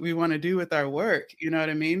because that's what we want to do with our work. You know what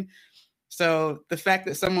I mean? So the fact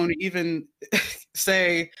that someone would even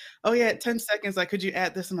say, oh yeah, 10 seconds, like, could you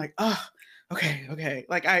add this? I'm like, oh, okay.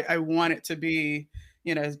 Like I want it to be,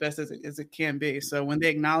 as best as it can be. So when they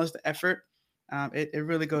acknowledge the effort, it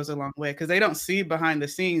really goes a long way because they don't see behind the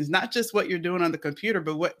scenes, not just what you're doing on the computer,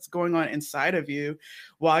 but what's going on inside of you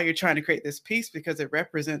while you're trying to create this piece because it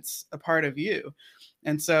represents a part of you.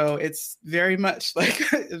 And so it's very much like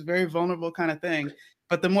it's a very vulnerable kind of thing.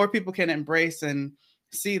 But the more people can embrace and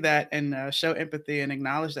see that and show empathy and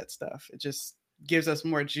acknowledge that stuff, it just gives us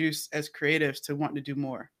more juice as creatives to want to do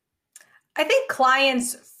more. I think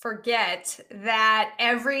clients forget that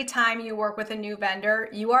every time you work with a new vendor,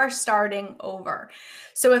 you are starting over.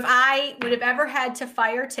 So if I would have ever had to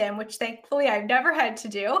fire Tim, which thankfully I've never had to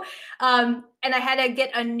do, and I had to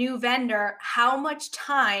get a new vendor, how much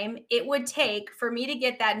time it would take for me to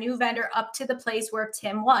get that new vendor up to the place where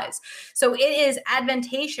Tim was. So it is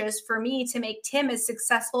advantageous for me to make Tim as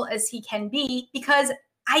successful as he can be because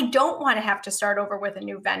I don't want to have to start over with a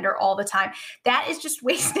new vendor all the time. That is just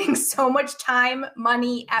wasting so much time,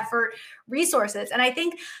 money, effort, resources. And I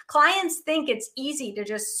think clients think it's easy to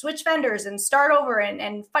just switch vendors and start over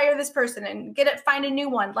and fire this person and find a new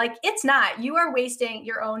one. Like it's not. You are wasting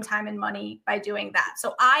your own time and money by doing that.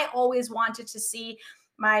 So I always wanted to see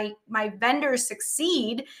my vendors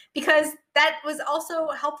succeed because that was also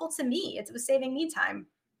helpful to me. It was saving me time.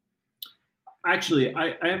 Actually,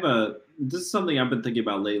 I have this is something I've been thinking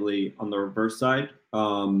about lately on the reverse side.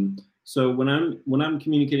 So when I'm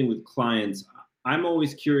communicating with clients, I'm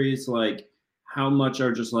always curious, like how much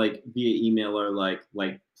are just like via email or like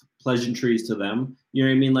pleasantries to them. You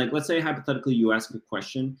know what I mean? Like, let's say hypothetically you ask a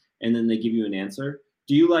question and then they give you an answer.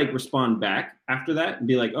 Do you like respond back after that and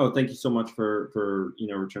be like, oh, thank you so much for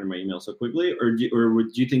returning my email so quickly? Or do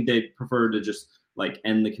you think they'd prefer to just like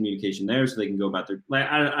end the communication there so they can go about their, like,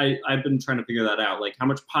 I've been trying to figure that out. Like how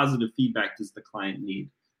much positive feedback does the client need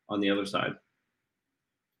on the other side?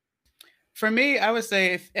 For me, I would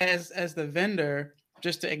say as the vendor,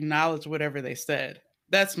 just to acknowledge whatever they said.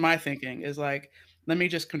 That's my thinking is like, let me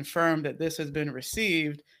just confirm that this has been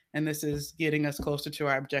received and this is getting us closer to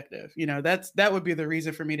our objective. That would be the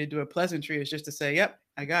reason for me to do a pleasantry is just to say, yep,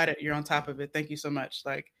 I got it. You're on top of it. Thank you so much.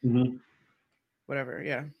 Like whatever.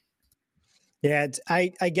 Yeah. Yeah,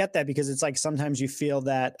 I get that because it's like sometimes you feel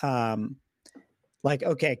that like,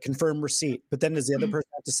 okay, confirm receipt, but then does the other person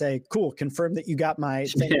have to say, cool, confirm that you got my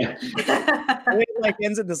thing? Yeah. It like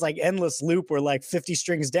ends in this like endless loop where like 50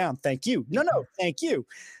 strings down, thank you. No, thank you.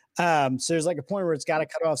 So there's like a point where it's got to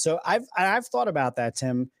cut off. So I've thought about that,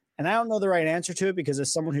 Tim, and I don't know the right answer to it because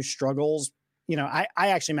as someone who struggles, I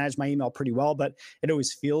actually manage my email pretty well, but it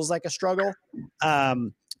always feels like a struggle.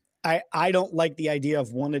 I don't like the idea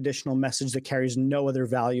of one additional message that carries no other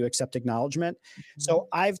value except acknowledgement. So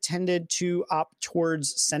I've tended to opt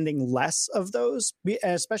towards sending less of those,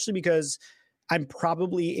 especially because I'm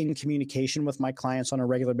probably in communication with my clients on a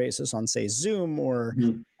regular basis on, say, Zoom or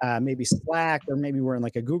maybe Slack, or maybe we're in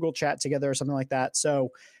like a Google chat together or something like that.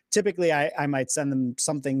 So typically I might send them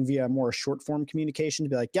something via more short form communication to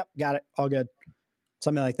be like, yep, got it, all good,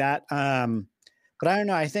 something like that. But I don't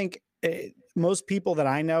know. I think most people that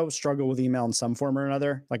I know struggle with email in some form or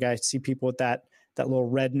another. Like I see people with that little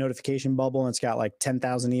red notification bubble and it's got like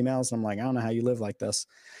 10,000 emails. And I'm like, I don't know how you live like this.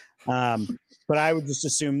 But I would just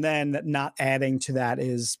assume then that not adding to that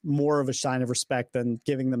is more of a sign of respect than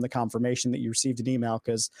giving them the confirmation that you received an email.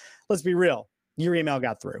 Because let's be real, your email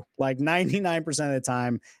got through. Like 99% of the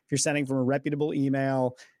time, if you're sending from a reputable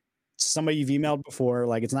email, somebody you've emailed before,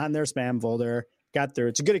 like it's not in their spam folder, got through.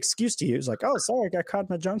 It's a good excuse to use. Like, oh, sorry, I got caught in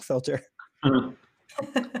my junk filter.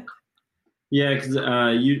 Yeah, because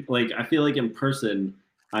I feel like in person,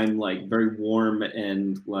 I'm like very warm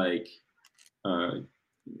and like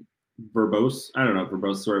verbose. I don't know if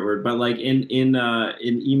verbose is the right word, but like in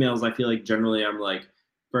emails, I feel like generally I'm like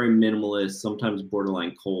very minimalist, sometimes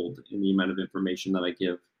borderline cold in the amount of information that I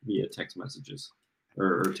give via text messages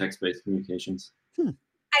or text-based communications.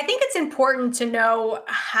 I think it's important to know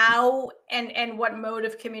how and what mode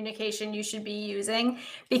of communication you should be using,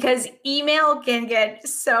 because email can get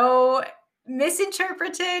so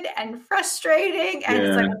misinterpreted and frustrating. And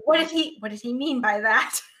it's like, what did he mean by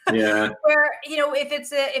that? Yeah. Where, if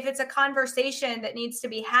it's a conversation that needs to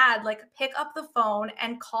be had, like pick up the phone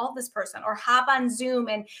and call this person, or hop on Zoom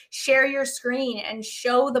and share your screen and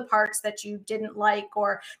show the parts that you didn't like,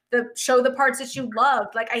 or show the parts that you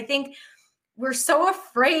loved. Like, I think we're so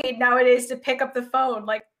afraid nowadays to pick up the phone.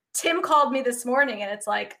 Like Tim called me this morning and it's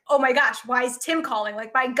like, oh my gosh, why is Tim calling?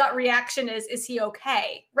 Like my gut reaction is he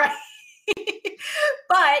okay? Right.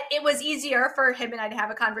 But it was easier for him and I to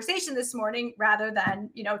have a conversation this morning rather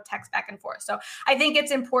than, text back and forth. So I think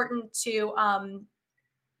it's important to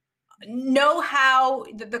know how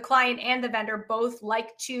the client and the vendor both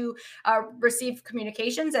like to receive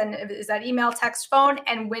communications, and is that email, text, phone,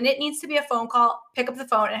 and when it needs to be a phone call, pick up the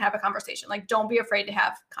phone and have a conversation. Like, don't be afraid to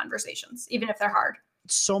have conversations, even if they're hard.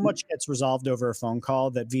 So much gets resolved over a phone call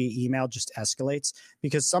that via email just escalates,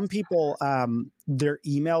 because some people, their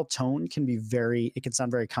email tone can be it can sound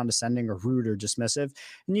very condescending or rude or dismissive.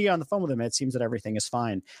 And you get on the phone with them, it seems that everything is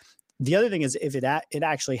fine. The other thing is, if it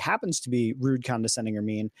actually happens to be rude, condescending, or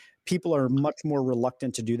mean, people are much more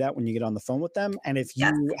reluctant to do that when you get on the phone with them. And if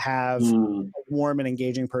you have a warm and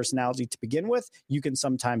engaging personality to begin with, you can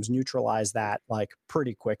sometimes neutralize that like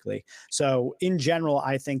pretty quickly. So in general,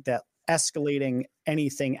 I think that escalating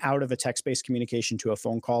anything out of a text-based communication to a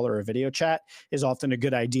phone call or a video chat is often a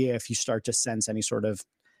good idea if you start to sense any sort of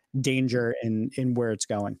danger in where it's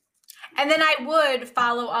going. And then I would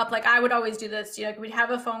follow up. Like I would always do this, we'd have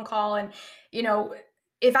a phone call and,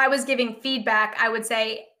 if I was giving feedback, I would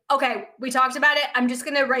say, okay, we talked about it. I'm just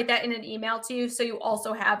going to write that in an email to you so you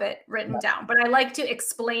also have it written down. But I like to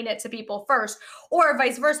explain it to people first, or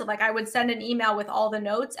vice versa. Like I would send an email with all the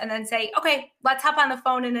notes and then say, okay, let's hop on the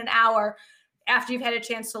phone in an hour after you've had a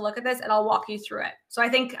chance to look at this and I'll walk you through it. So I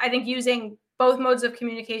think using both modes of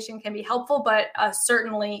communication can be helpful, but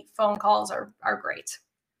certainly phone calls are great.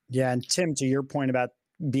 Yeah. And Tim, to your point about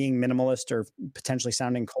being minimalist or potentially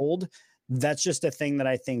sounding cold, that's just a thing that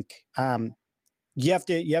I think you have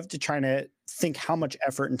to try to think how much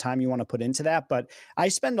effort and time you want to put into that. But I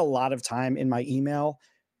spend a lot of time in my email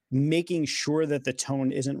making sure that the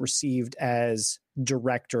tone isn't received as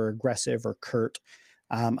direct or aggressive or curt.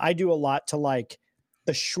 I do a lot to like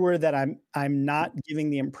assure that I'm not giving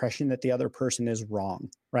the impression that the other person is wrong,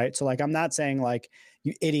 right? So like I'm not saying like,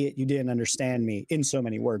 you idiot, you didn't understand me, in so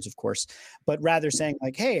many words, of course, but rather saying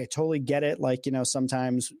like, hey, I totally get it. Like,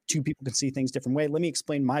 sometimes two people can see things different way. Let me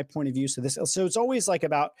explain my point of view. So it's always like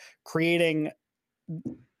about creating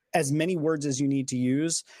as many words as you need to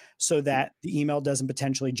use so that the email doesn't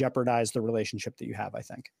potentially jeopardize the relationship that you have, I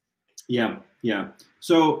think. Yeah.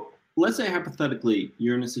 So let's say hypothetically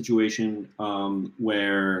you're in a situation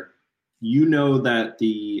where that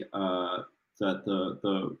the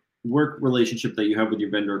work relationship that you have with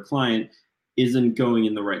your vendor or client isn't going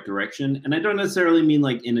in the right direction. And I don't necessarily mean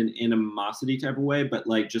like in an animosity type of way, but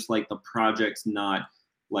like just like the project's not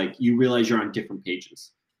like, you realize you're on different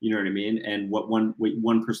pages. You know what I mean? And what one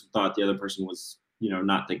person thought, the other person was,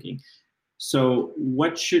 not thinking. So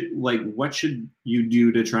what should you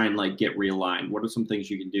do to try and like get realigned? What are some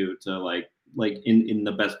things you can do to like in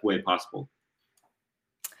the best way possible?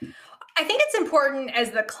 I think it's important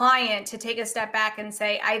as the client to take a step back and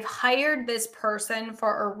say, I've hired this person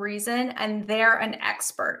for a reason and they're an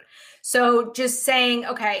expert. So just saying,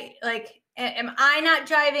 okay, like, am I not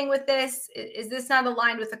jiving with this? Is this not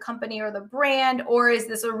aligned with the company or the brand? Or is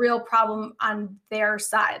this a real problem on their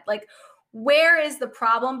side? Like, where is the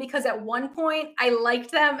problem? Because at one point I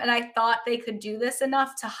liked them and I thought they could do this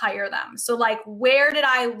enough to hire them. So like, where did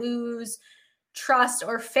I lose trust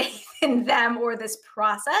or faith in them or this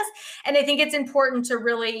process? And I think it's important to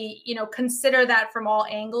really, consider that from all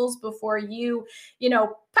angles before you,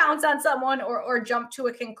 pounce on someone or jump to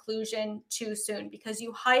a conclusion too soon, because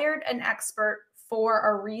you hired an expert for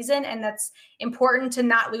a reason. And that's important to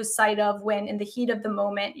not lose sight of when in the heat of the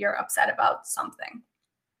moment, you're upset about something.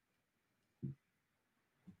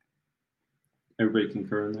 Everybody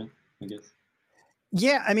concur on that, I guess.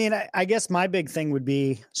 Yeah, I mean, I guess my big thing would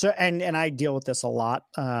be and I deal with this a lot.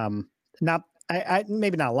 Maybe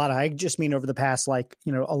not a lot. I just mean over the past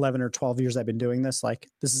 11 or 12 years I've been doing this. Like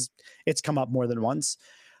it's come up more than once.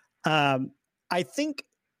 I think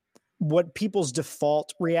what people's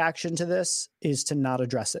default reaction to this is to not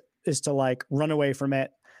address it, is to run away from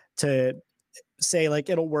it, to say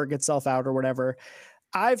it'll work itself out or whatever.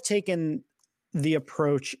 I've taken the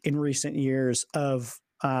approach in recent years of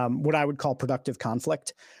what I would call productive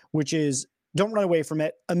conflict, which is don't run away from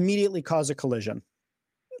it, immediately cause a collision.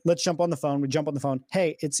 Let's jump on the phone. We jump on the phone.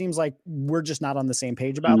 Hey, it seems like we're just not on the same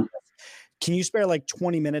page about this. Can you spare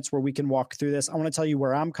 20 minutes where we can walk through this? I want to tell you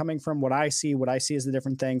where I'm coming from, what I see as the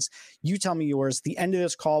different things. You tell me yours. The end of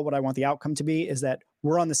this call, what I want the outcome to be is that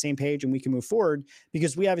we're on the same page and we can move forward,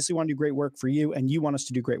 because we obviously want to do great work for you and you want us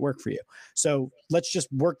to do great work for you. So let's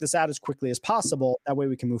just work this out as quickly as possible. That way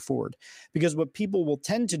we can move forward. Because what people will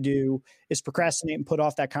tend to do is procrastinate and put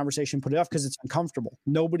off that conversation, put it off because it's uncomfortable.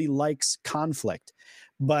 Nobody likes conflict.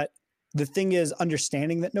 But the thing is,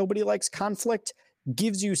 understanding that nobody likes conflict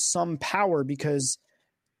gives you some power, because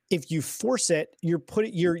if you force it, you're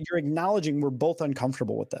acknowledging we're both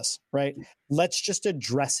uncomfortable with this, right? Let's just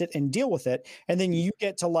address it and deal with it. And then you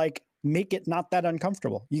get to make it not that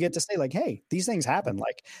uncomfortable. You get to say hey, these things happen.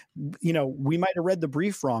 We might have read the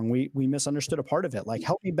brief wrong. We misunderstood a part of it.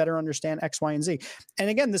 Help me better understand X, Y, and Z. And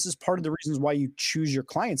again, this is part of the reasons why you choose your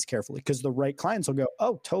clients carefully, because the right clients will go,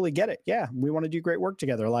 oh, totally get it. Yeah, we want to do great work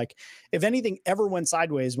together. If anything ever went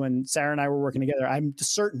sideways when Sarah and I were working together, I'm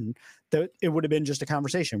certain that it would have been just a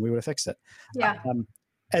conversation. We would have fixed it. Yeah.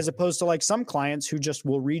 As opposed to some clients who just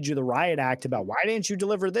will read you the riot act about why didn't you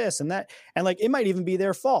deliver this and that. And it might even be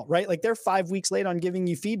their fault, right? They're 5 weeks late on giving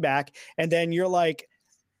you feedback. And then you're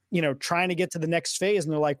trying to get to the next phase.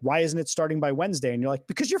 And they're like, why isn't it starting by Wednesday? And you're like,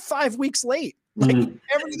 because you're 5 weeks late.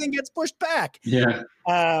 Everything gets pushed back. Yeah.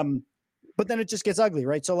 But then it just gets ugly,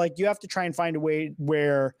 right? So you have to try and find a way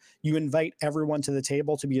where you invite everyone to the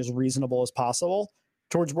table to be as reasonable as possible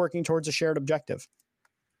towards working towards a shared objective.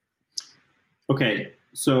 Okay.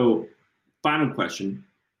 So final question.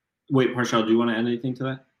 Wait, Parshal, do you want to add anything to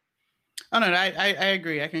that? Oh, no, I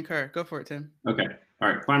agree. I concur. Go for it, Tim. Okay. All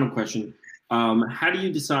right. Final question. How do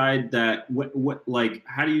you decide that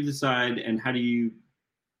how do you decide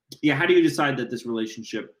that this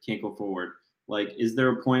relationship can't go forward? Is there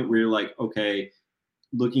a point where you're okay,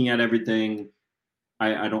 looking at everything,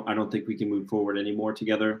 I don't think we can move forward anymore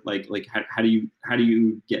together. How do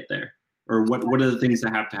you get there? Or what are the things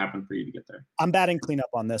that have to happen for you to get there? I'm batting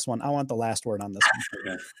cleanup on this one. I want the last word on this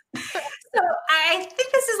one. Okay. So I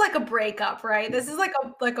think this is like a breakup, right? This is like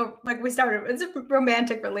we started. It's a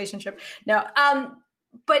romantic relationship. No,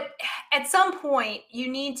 but at some point you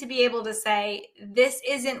need to be able to say this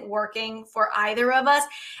isn't working for either of us.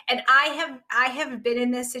 And I have been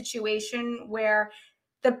in this situation where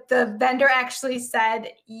the vendor actually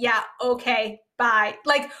said, yeah, okay, bye.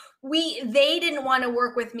 They didn't want to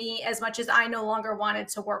work with me as much as I no longer wanted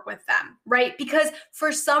to work with them, right? Because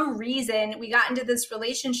for some reason we got into this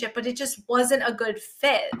relationship, but it just wasn't a good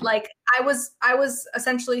fit. I was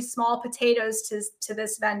essentially small potatoes to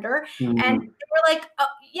this vendor. Mm-hmm. And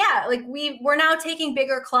we're we're now taking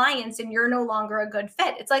bigger clients and you're no longer a good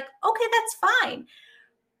fit. It's okay, that's fine.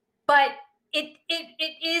 But it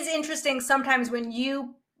is interesting sometimes when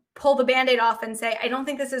you pull the Band-Aid off and say, I don't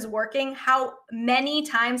think this is working, how many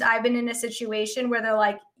times I've been in a situation where they're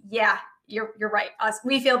like, yeah, you're right.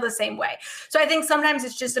 We feel the same way. So I think sometimes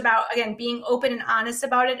it's just about, again, being open and honest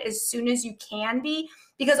about it as soon as you can be,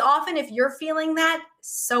 because often if you're feeling that,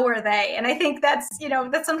 so are they. And I think that's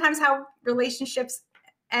sometimes how relationships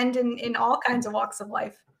end in all kinds of walks of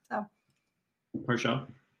life. So. Parshal?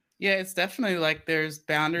 Yeah, it's definitely there's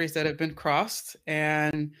boundaries that have been crossed.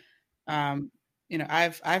 And,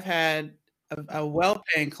 I've had a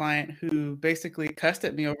well-paying client who basically cussed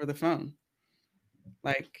at me over the phone.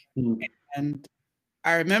 And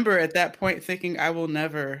I remember at that point thinking, I will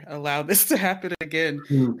never allow this to happen again.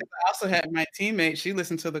 I also had my teammate, she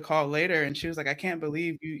listened to the call later and she was like, I can't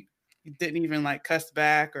believe you didn't even like cuss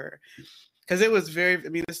back, or because it was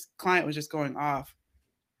this client was just going off.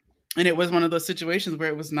 And it was one of those situations where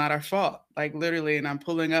it was not our fault, like literally. And I'm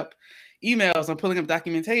pulling up emails, I'm pulling up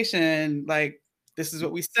documentation, like, this is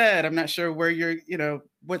what we said. I'm not sure where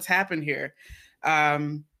what's happened here.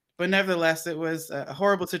 But nevertheless, it was a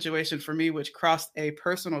horrible situation for me, which crossed a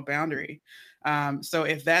personal boundary. So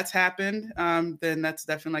if that's happened, then that's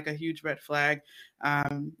definitely like a huge red flag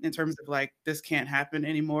in terms of like, this can't happen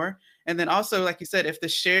anymore. And then also, like you said, if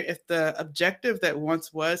the objective that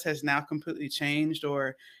once was has now completely changed,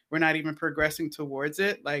 or we're not even progressing towards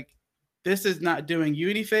it, like, this is not doing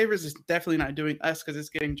you any favors. It's definitely not doing us, because it's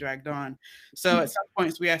getting dragged on. So at some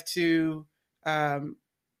points we have to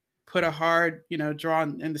put a hard, draw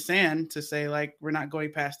in the sand to say, like, we're not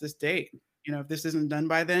going past this date. If this isn't done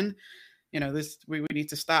by then, we need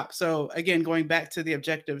to stop. So again, going back to the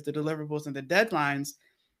objectives, the deliverables, and the deadlines,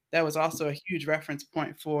 that was also a huge reference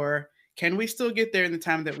point for, can we still get there in the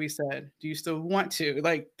time that we said? Do you still want to?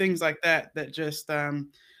 Like, things like that just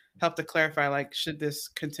help to clarify, like, should this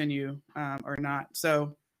continue or not?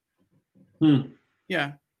 So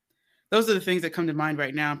yeah, those are the things that come to mind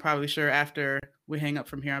right now. I'm probably sure after we hang up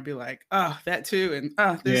from here, I'll be like, oh, that too.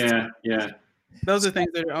 And this too. Yeah. Those are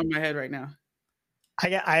things that are on my head right now.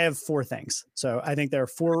 I have 4 things. So I think there are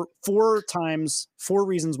four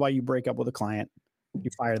reasons why you break up with a client,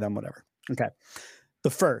 you fire them, whatever. Okay. The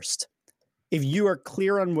first, if you are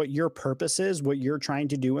clear on what your purpose is, what you're trying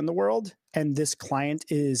to do in the world, and this client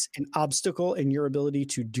is an obstacle in your ability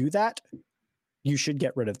to do that, you should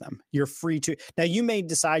get rid of them. You're free to. Now, you may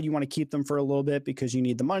decide you want to keep them for a little bit because you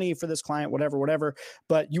need the money for this client, whatever,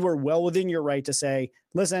 but you are well within your right to say,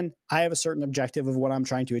 listen, I have a certain objective of what I'm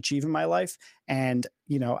trying to achieve in my life. And,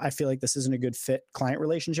 I feel like this isn't a good fit client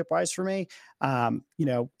relationship wise for me. And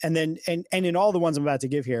then in all the ones I'm about to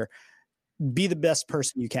give here, be the best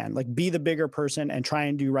person you can, like, be the bigger person and try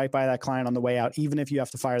and do right by that client on the way out, even if you have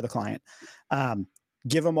to fire the client.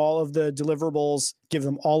 Give them all of the deliverables, give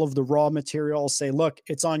them all of the raw materials, say, look,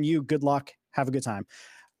 it's on you. Good luck. Have a good time.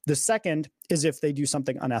 The second is if they do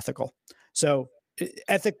something unethical. So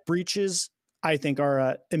ethic breaches, I think, are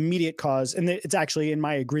an immediate cause. And it's actually in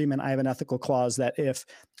my agreement, I have an ethical clause that if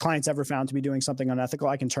clients ever found to be doing something unethical,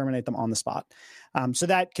 I can terminate them on the spot. So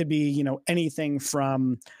that could be, anything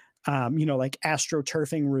from like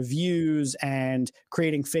astroturfing reviews and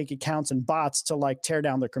creating fake accounts and bots to like tear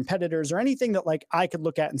down their competitors, or anything that like I could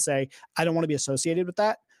look at and say, I don't want to be associated with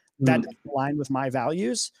that. That doesn't align with my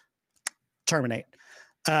values. Terminate.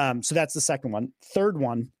 So that's the second one. Third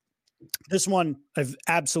one, this one I've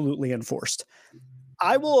absolutely enforced.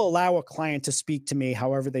 I will allow a client to speak to me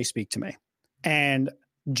however they speak to me. And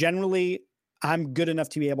generally, I'm good enough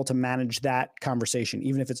to be able to manage that conversation,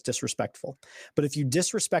 even if it's disrespectful. But if you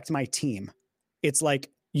disrespect my team, it's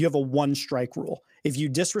like you have a 1-strike rule. If you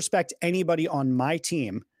disrespect anybody on my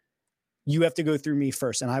team, you have to go through me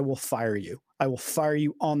first, and I will fire you. I will fire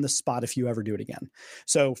you on the spot if you ever do it again.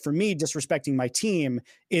 So for me, disrespecting my team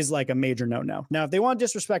is like a major no-no. Now, if they want to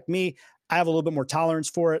disrespect me, I have a little bit more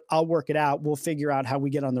tolerance for it. I'll work it out. We'll figure out how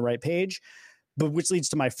we get on the right page. But which leads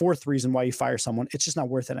to my fourth reason why you fire someone. It's just not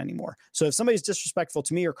worth it anymore. So if somebody's disrespectful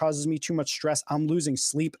to me or causes me too much stress, I'm losing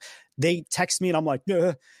sleep. They text me and I'm like,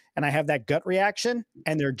 ugh, and I have that gut reaction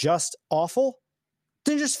and they're just awful,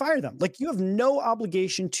 then just fire them. Like, you have no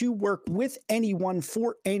obligation to work with anyone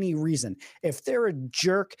for any reason. If they're a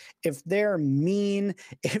jerk, if they're mean,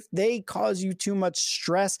 if they cause you too much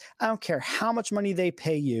stress, I don't care how much money they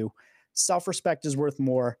pay you. Self-respect is worth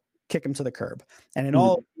more. Kick them to the curb. And in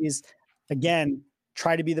all of these, again,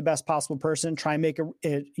 try to be the best possible person. Try and make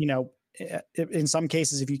in some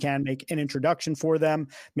cases, if you can, make an introduction for them.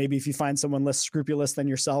 Maybe if you find someone less scrupulous than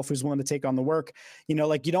yourself who's willing to take on the work, you don't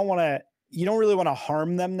really want to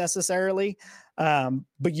harm them necessarily,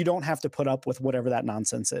 but you don't have to put up with whatever that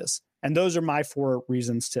nonsense is. And those are my 4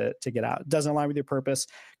 reasons to get out. It doesn't align with your purpose,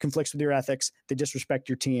 conflicts with your ethics, they disrespect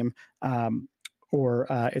your team, or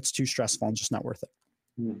it's too stressful and just not worth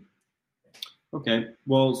it. Okay.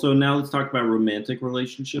 Well, so now let's talk about romantic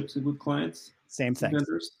relationships with clients. Same thing.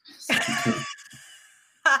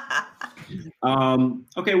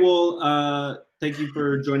 Okay. Well, thank you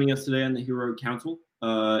for joining us today on the Hero Council.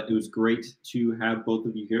 It was great to have both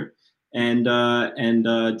of you here. And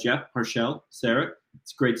Jeff, Harshel, Sarah,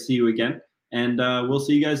 it's great to see you again. And we'll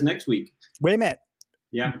see you guys next week. Wait a minute.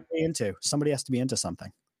 Yeah. Somebody has to be into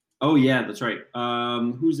something. Oh yeah, that's right.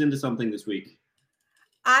 Who's into something this week?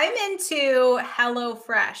 I'm into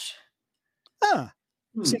HelloFresh. Huh.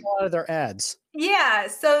 I've seen a lot of their ads. Yeah,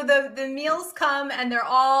 so the meals come and they're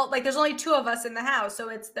all like there's only 2 of us in the house, so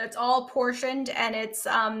it's all portioned and it's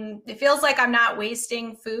it feels like I'm not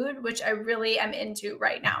wasting food, which I really am into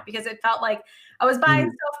right now because it felt like I was buying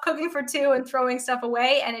stuff, cooking for 2 and throwing stuff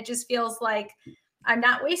away, and it just feels like I'm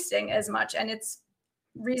not wasting as much and it's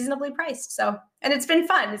reasonably priced. So, and it's been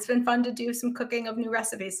fun. It's been fun to do some cooking of new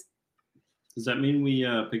recipes. Does that mean we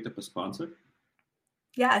picked up a sponsor?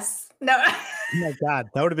 Yes. No. Oh my God,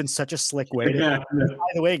 that would have been such a slick way to. By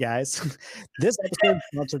the way, guys, this episode is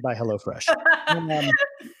sponsored by HelloFresh. I'm going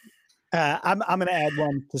to add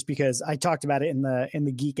one just because I talked about it in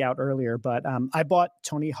the Geek Out earlier, but I bought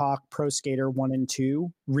Tony Hawk Pro Skater 1 and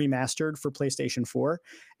 2 remastered for PlayStation 4,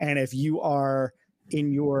 and if you are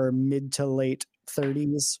in your mid to late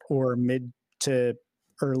 30s or mid to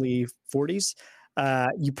early 40s,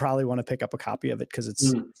 you probably want to pick up a copy of it because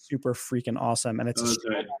it's super freaking awesome, and it's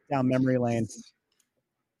right. down memory lane.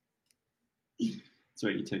 That's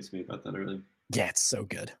right. You texted me about that earlier. Yeah, it's so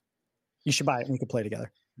good. You should buy it and we can play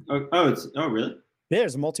together. Oh, really?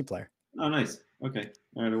 There's a multiplayer. Oh, nice. Okay.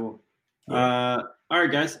 All right, I will. Yeah. All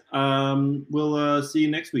right, guys. We'll see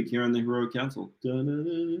you next week here on the Heroic Council.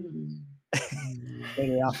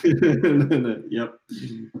 Later, Al. Yep.